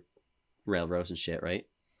after railroads and shit, right?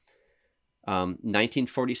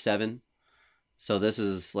 1947. So this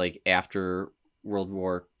is like after World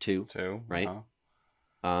War II, right? And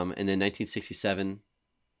then 1967.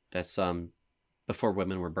 That's before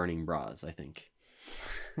women were burning bras, I think.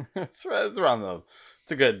 It's around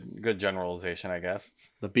it's a good generalization, I guess.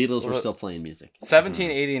 The Beatles were still playing music.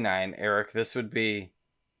 1789, Eric, this would be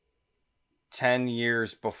 10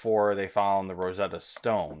 years before they found the Rosetta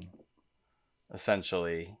Stone,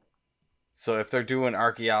 essentially. So if they're doing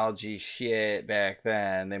archaeology shit back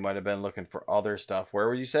then, they might have been looking for other stuff. Where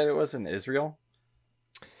would you say it was? In Israel?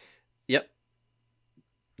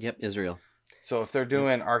 Yep, Israel. So if they're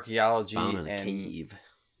doing archaeology found in a cave.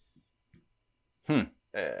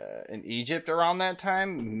 In Egypt around that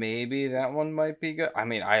time, maybe that one might be good. I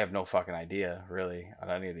mean, I have no fucking idea, really, on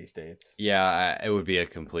any of these dates. Yeah, it would be a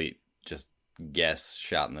complete just guess,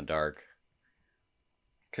 shot in the dark.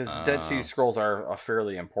 Because Dead Sea Scrolls are a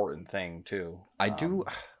fairly important thing, too. I do,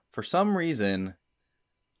 for some reason,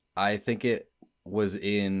 I think it was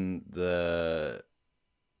in the...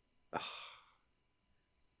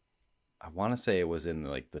 I want to say it was in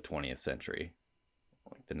like the 20th century.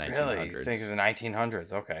 Like the 1900s. Really? You think it's the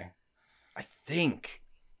 1900s? Okay. I think.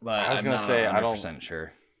 But I was going to say, I don't...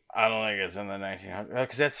 sure. I don't think it's in the 1900s.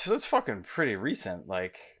 Because that's fucking pretty recent.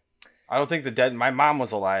 Like, I don't think my mom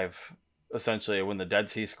was alive, essentially, when the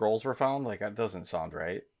Dead Sea Scrolls were found. Like, that doesn't sound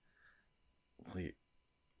right.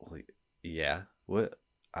 Well, yeah. What?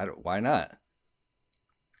 Why not?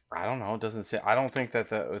 I don't know. It doesn't say. I don't think that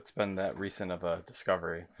it's been that recent of a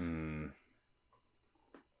discovery.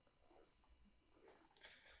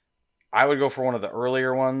 I would go for one of the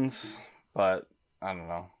earlier ones, but I don't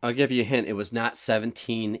know. I'll give you a hint. It was not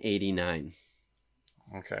 1789.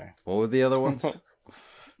 Okay. What were the other ones?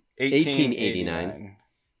 1889.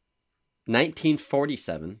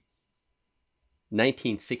 1947.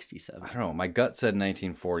 1967. I don't know. My gut said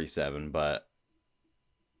 1947, but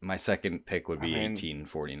my second pick would be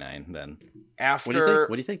 1849 then. After,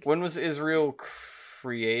 what do you think? When was Israel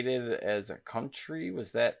created as a country?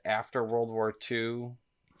 Was that after World War II?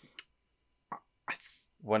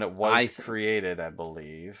 When it was created, I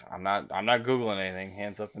believe. I'm not Googling anything.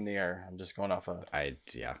 Hands up in the air. I'm just going off of I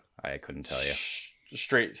couldn't tell you.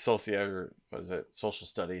 Straight social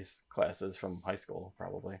studies classes from high school,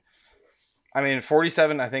 probably. I mean,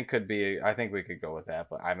 47 I think we could go with that,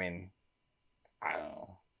 but I mean, I don't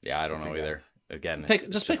know. Yeah, I don't know either. Again,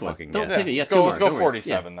 just pick one. Don't pick it. Let's go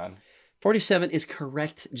 47 then. 47 is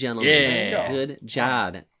correct, gentlemen. Yeah. Good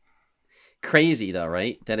job. Crazy though,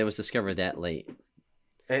 right? That it was discovered that late.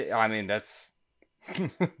 I mean, that's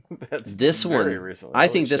this very one. Recently. I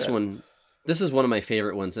think this one. This is one of my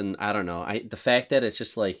favorite ones, and I don't know. The fact that it's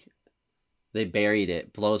just like they buried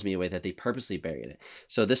it blows me away. That they purposely buried it.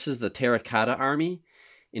 So this is the Terracotta Army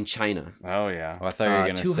in China. Oh yeah. I thought you were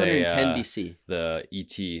gonna say 210 BC. The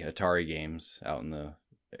ET Atari games out in the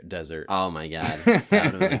desert. Oh my god,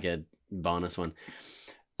 that would have been a good bonus one.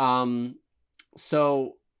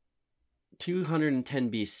 So 210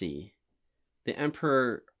 BC. The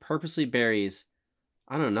emperor purposely buries,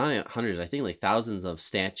 I don't know, not hundreds, I think like thousands of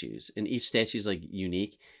statues. And each statue is like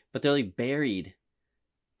unique, but they're like buried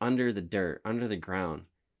under the dirt, under the ground,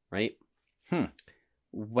 right?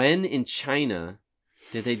 When in China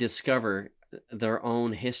did they discover their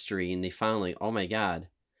own history and they found like, oh my God,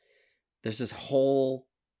 there's this whole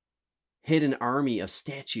hidden army of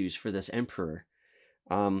statues for this emperor.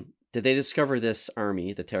 Did they discover this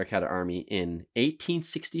army, the Terracotta Army, in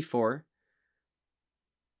 1864?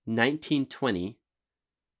 1920,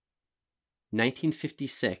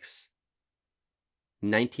 1956,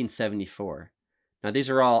 1974. Now, these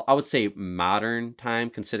are all, I would say, modern time,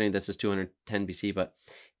 considering this is 210 BC, but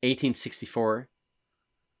 1864,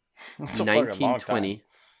 1920.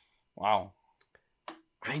 Wow.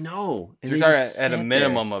 I know. So you're talking at a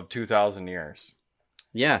minimum of 2,000 years.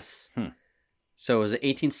 Yes. So it was the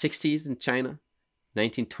 1860s in China,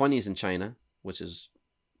 1920s in China, which is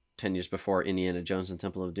 10 years before Indiana Jones and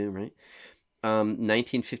Temple of Doom, right?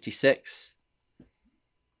 1956,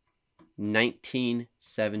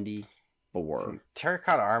 1974. See,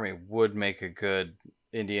 Terracotta Army would make a good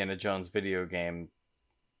Indiana Jones video game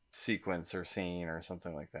sequence or scene or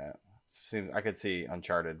something like that. I could see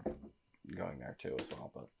Uncharted going there too as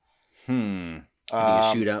well, but I think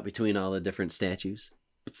a shootout between all the different statues.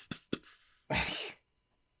 I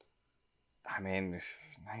mean,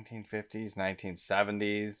 1950s,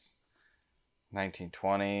 1970s,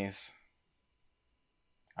 1920s.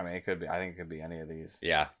 I mean, it could be. I think it could be any of these.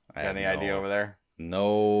 Yeah. Any idea over there?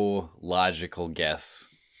 No logical guess.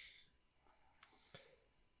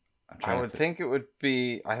 I would think it would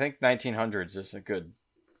be. I think 1900s is a good.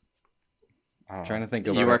 I'm trying to think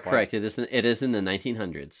of. You are correct. It is in the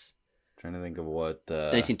 1900s. Trying to think of what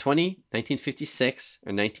 1920, 1956,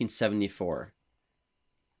 or 1974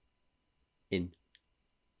 in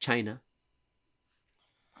China.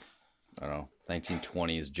 I don't know.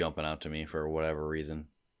 1920 is jumping out to me for whatever reason,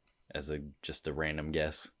 as just a random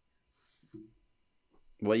guess.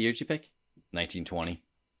 What year did you pick? 1920.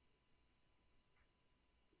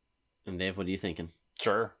 And Dave, what are you thinking?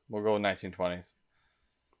 Sure, we'll go with 1920s.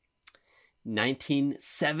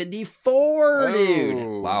 1974,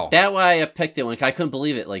 dude. Wow. That's why I picked it. I couldn't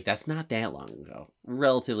believe it. Like, that's not that long ago,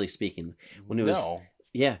 relatively speaking. When it was,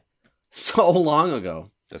 yeah, so long ago.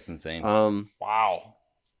 That's insane. Wow.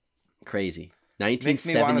 Crazy. Makes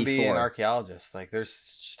me want to be an archaeologist. Like, there's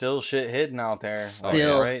still shit hidden out there.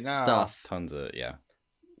 Still right now. stuff. Tons of, yeah.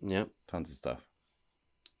 Yep. Tons of stuff.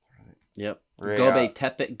 Yep. Right,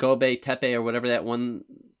 Gobe Tepe, or whatever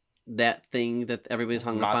that thing that everybody's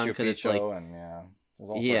hung up on, because it's like, Machu Picchu.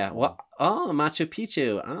 Oh, yeah.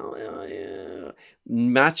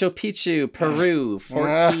 Machu Picchu, Peru,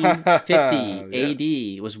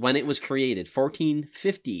 1450 AD was when it was created.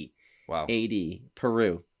 1450 AD,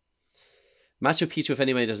 Peru. Machu Picchu, if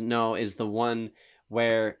anybody doesn't know, is the one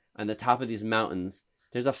where on the top of these mountains,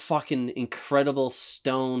 there's a fucking incredible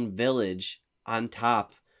stone village on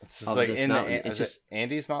top. It's just like in it's just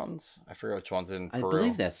Andes Mountains. I forget which one's in Peru. I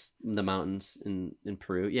believe that's the mountains in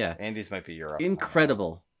Peru. Yeah, Andes might be Europe.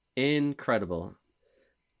 Incredible.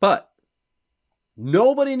 But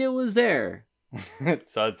nobody knew it was there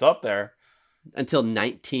So it's up there. until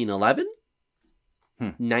 1911,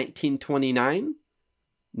 1929,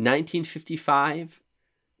 1955,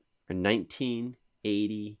 or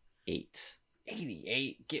 1988.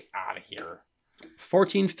 88. Get out of here.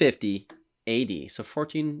 1450 AD, so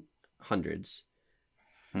 1400s.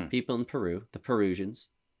 People in Peru, the Perusians,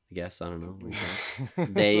 I guess, I don't know.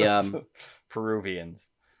 They Peruvians,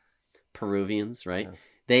 right?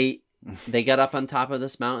 Yes. They got up on top of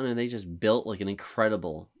this mountain and they just built like an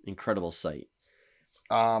incredible site.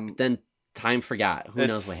 Then time forgot. Who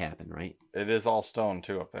knows what happened, right? It is all stone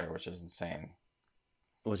too up there, which is insane.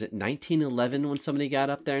 Was it 1911 when somebody got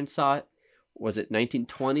up there and saw it? Was it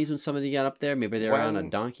 1920s when somebody got up there? Maybe they were on a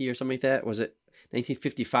donkey or something like that. Was it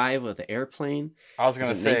 1955 with the airplane? I was going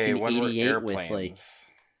to say, when were 1988 airplanes? with like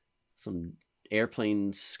some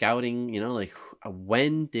airplane scouting, like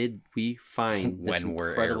when did we find this When were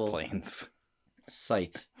incredible airplanes?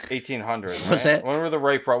 site? 1800s. Right? What's that? When were the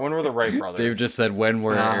Wright brothers? They've just said, when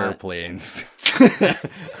were airplanes?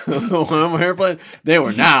 When were airplanes? They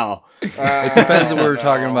were now. It depends if we're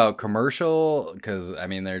talking about commercial, because, I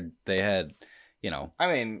mean, they had, I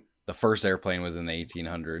mean, the first airplane was in the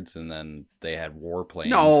 1800s, and then they had warplanes.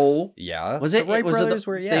 No. Yeah. Was it? The Wright was brothers it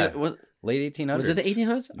were, late 1800s. Was it the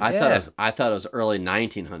 1800s? Yeah. I thought it was early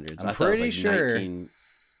 1900s. I'm I thought pretty it was like sure.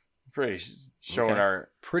 Showing our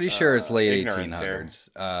Pretty sure it's late ignorance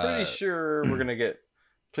 1800s. pretty sure we're gonna get.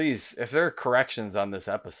 Please, if there are corrections on this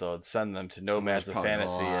episode, send them to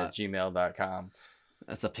nomadsoffantasy@gmail.com.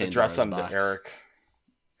 That's a Pandora's Address them box. to Eric.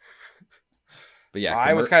 But yeah,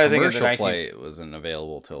 I was kind of thinking the commercial flight wasn't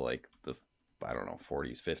available till like the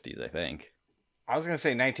 40s, 50s, I think. I was gonna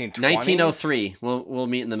say 1920s. 1903. We'll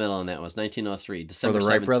meet in the middle on that. Was 1903. For December the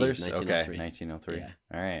Wright 17th, brothers? 1903. Okay, 1903. Yeah.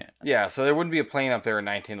 All right. Yeah, so there wouldn't be a plane up there in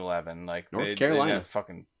 1911. Like North they Carolina. didn't have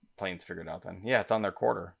fucking planes figured out then. Yeah, it's on their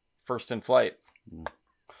quarter. First in flight.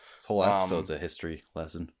 This whole episode's a history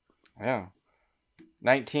lesson. Yeah.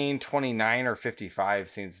 1929 or 55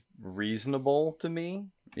 seems reasonable to me.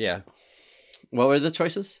 Yeah. What were the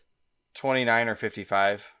choices? 29 or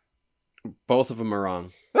 55. Both of them are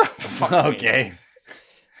wrong. Okay.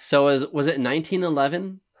 So was it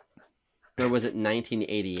 1911 or was it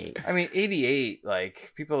 1988? I mean, 88,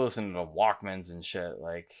 like, people listen to Walkmans and shit.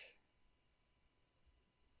 Like,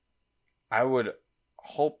 I would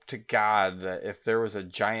hope to God that if there was a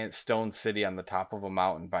giant stone city on the top of a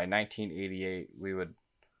mountain by 1988, we would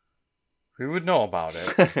know about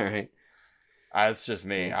it. All right. It's just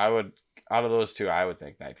me. I would, out of those two, I would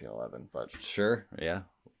think 1911, but Sure. Yeah.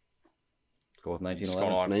 Go with just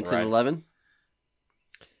going 1911. along for the ride.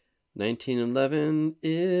 1911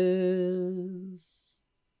 is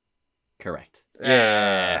correct.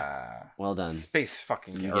 Yeah. Well done. Space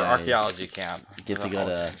fucking You or guys archaeology camp. Get to go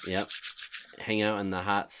to hang out in the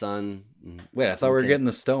hot sun. Wait, I thought we were getting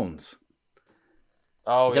the stones.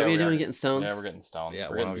 Oh, Is that yeah, what you're we doing? are. Getting stones? Yeah, we're getting stones. Yeah,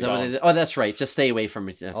 We're why getting don't Is that what stones. it is? Oh, that's right. Just stay away from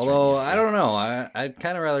it. That's Although, right. I don't know. I'd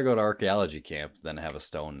kind of rather go to archaeology camp than have a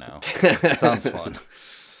stone now. That sounds fun.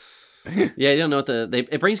 Yeah, you don't know what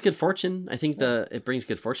it brings good fortune. I think it brings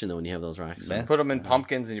good fortune though when you have those rocks. So. Yeah. Put them in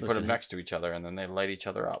pumpkins and you That's put what them I- next to each other, and then they light each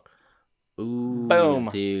other up. Ooh, Boom.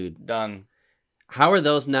 dude. Done. How are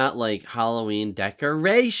those not like Halloween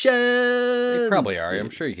decorations? They probably are. I'm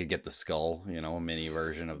dude? sure you could get the skull, a mini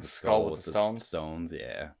version of the Skull skull with the stones? Stones,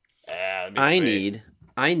 yeah. Yeah, that'd be I sweet.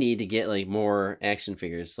 need to get like more action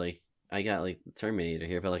figures. Like I got like the Terminator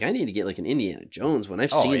here, but like I need to get like an Indiana Jones one.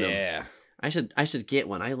 I've seen them. Yeah. I should get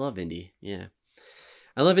one. I love Indy. Yeah.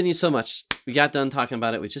 I love Indy so much. We got done talking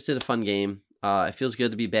about it. We just did a fun game. It feels good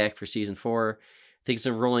to be back for season 4. Things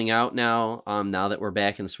are rolling out now. Now that we're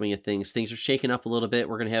back in the swing of things, things are shaking up a little bit.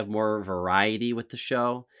 We're going to have more variety with the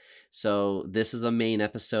show. So this is the main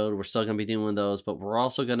episode. We're still going to be doing those, but we're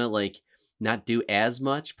also going to like not do as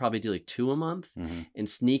much, probably do like 2 a month and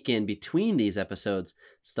sneak in between these episodes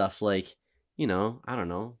stuff like, I don't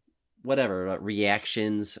know, whatever,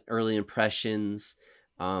 reactions, early impressions,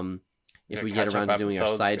 if we get catch-up around to doing our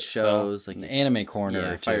episodes, side shows, like An anime corner Yeah,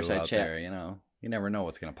 or two fireside out there, chats. You never know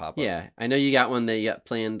what's going to pop up. yeah, I know you got one that you got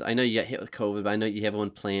planned. I know you got hit with COVID, but I know you have one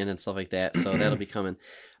planned and stuff like that. So that'll be coming.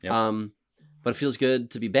 Yep. But it feels good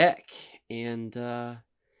to be back. And if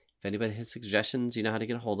anybody has suggestions, you know how to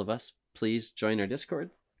get a hold of us. Please join our Discord.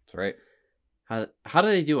 That's right. How do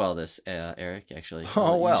they do all this, Eric? Actually, Oh,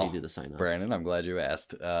 I'll well, usually do the sign off. Brandon, I'm glad you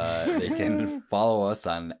asked. They can follow us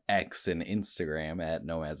on X and Instagram at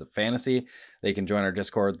Nomads of Fantasy. They can join our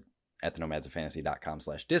Discord at the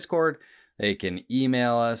nomadsoffantasy.com/Discord. They can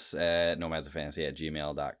email us at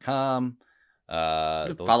nomadsoffantasy@gmail.com.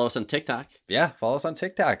 Follow us on TikTok. Yeah, follow us on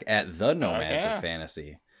TikTok at the Nomads yeah. of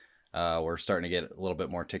Fantasy. We're starting to get a little bit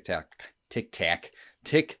more TikTok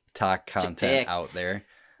content out there.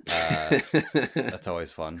 That's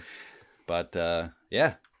always fun. But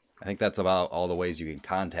yeah, I think that's about all the ways you can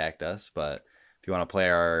contact us. But if you want to play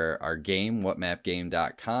our game,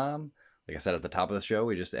 whatmapgame.com. Like I said at the top of the show,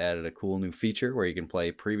 we just added a cool new feature where you can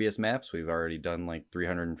play previous maps. We've already done like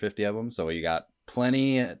 350 of them, so you got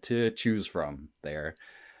plenty to choose from there.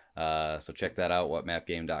 So check that out,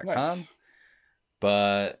 whatmapgame.com. Nice.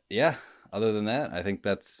 But yeah, other than that, I think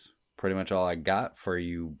that's pretty much all I got for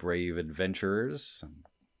you brave adventurers.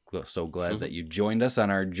 I'm so glad that you joined us on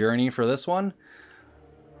our journey for this one.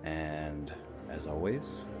 And as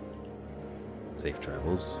always, safe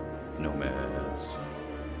travels, nomads.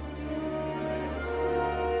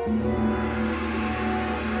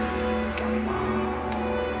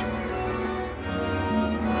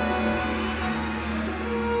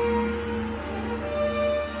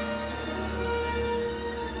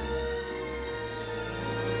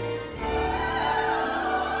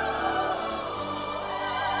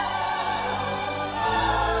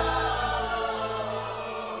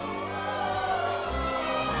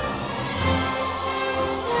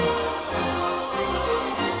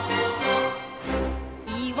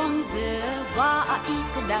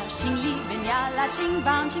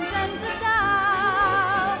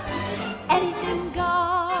 Anything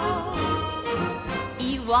goes.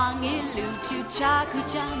 一望一路去查苦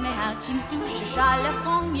家美好情愫是刷了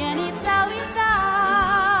封面一道一道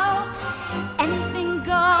Anything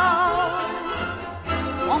goes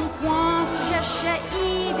on coin cherche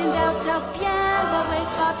一点到照片把尾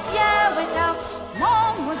巴片味道梦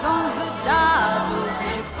我总知道独自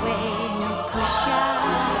是会怒可笑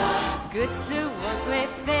各自我随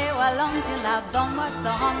飞我龙进了懂我从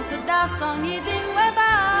红色到送一定会吧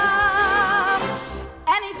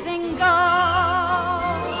Anything goes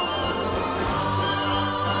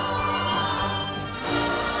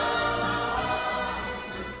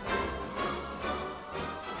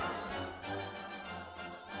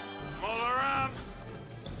Molaram,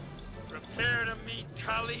 prepare to meet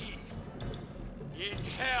Kali in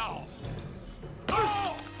hell.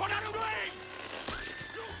 Oh! Hold on, wait!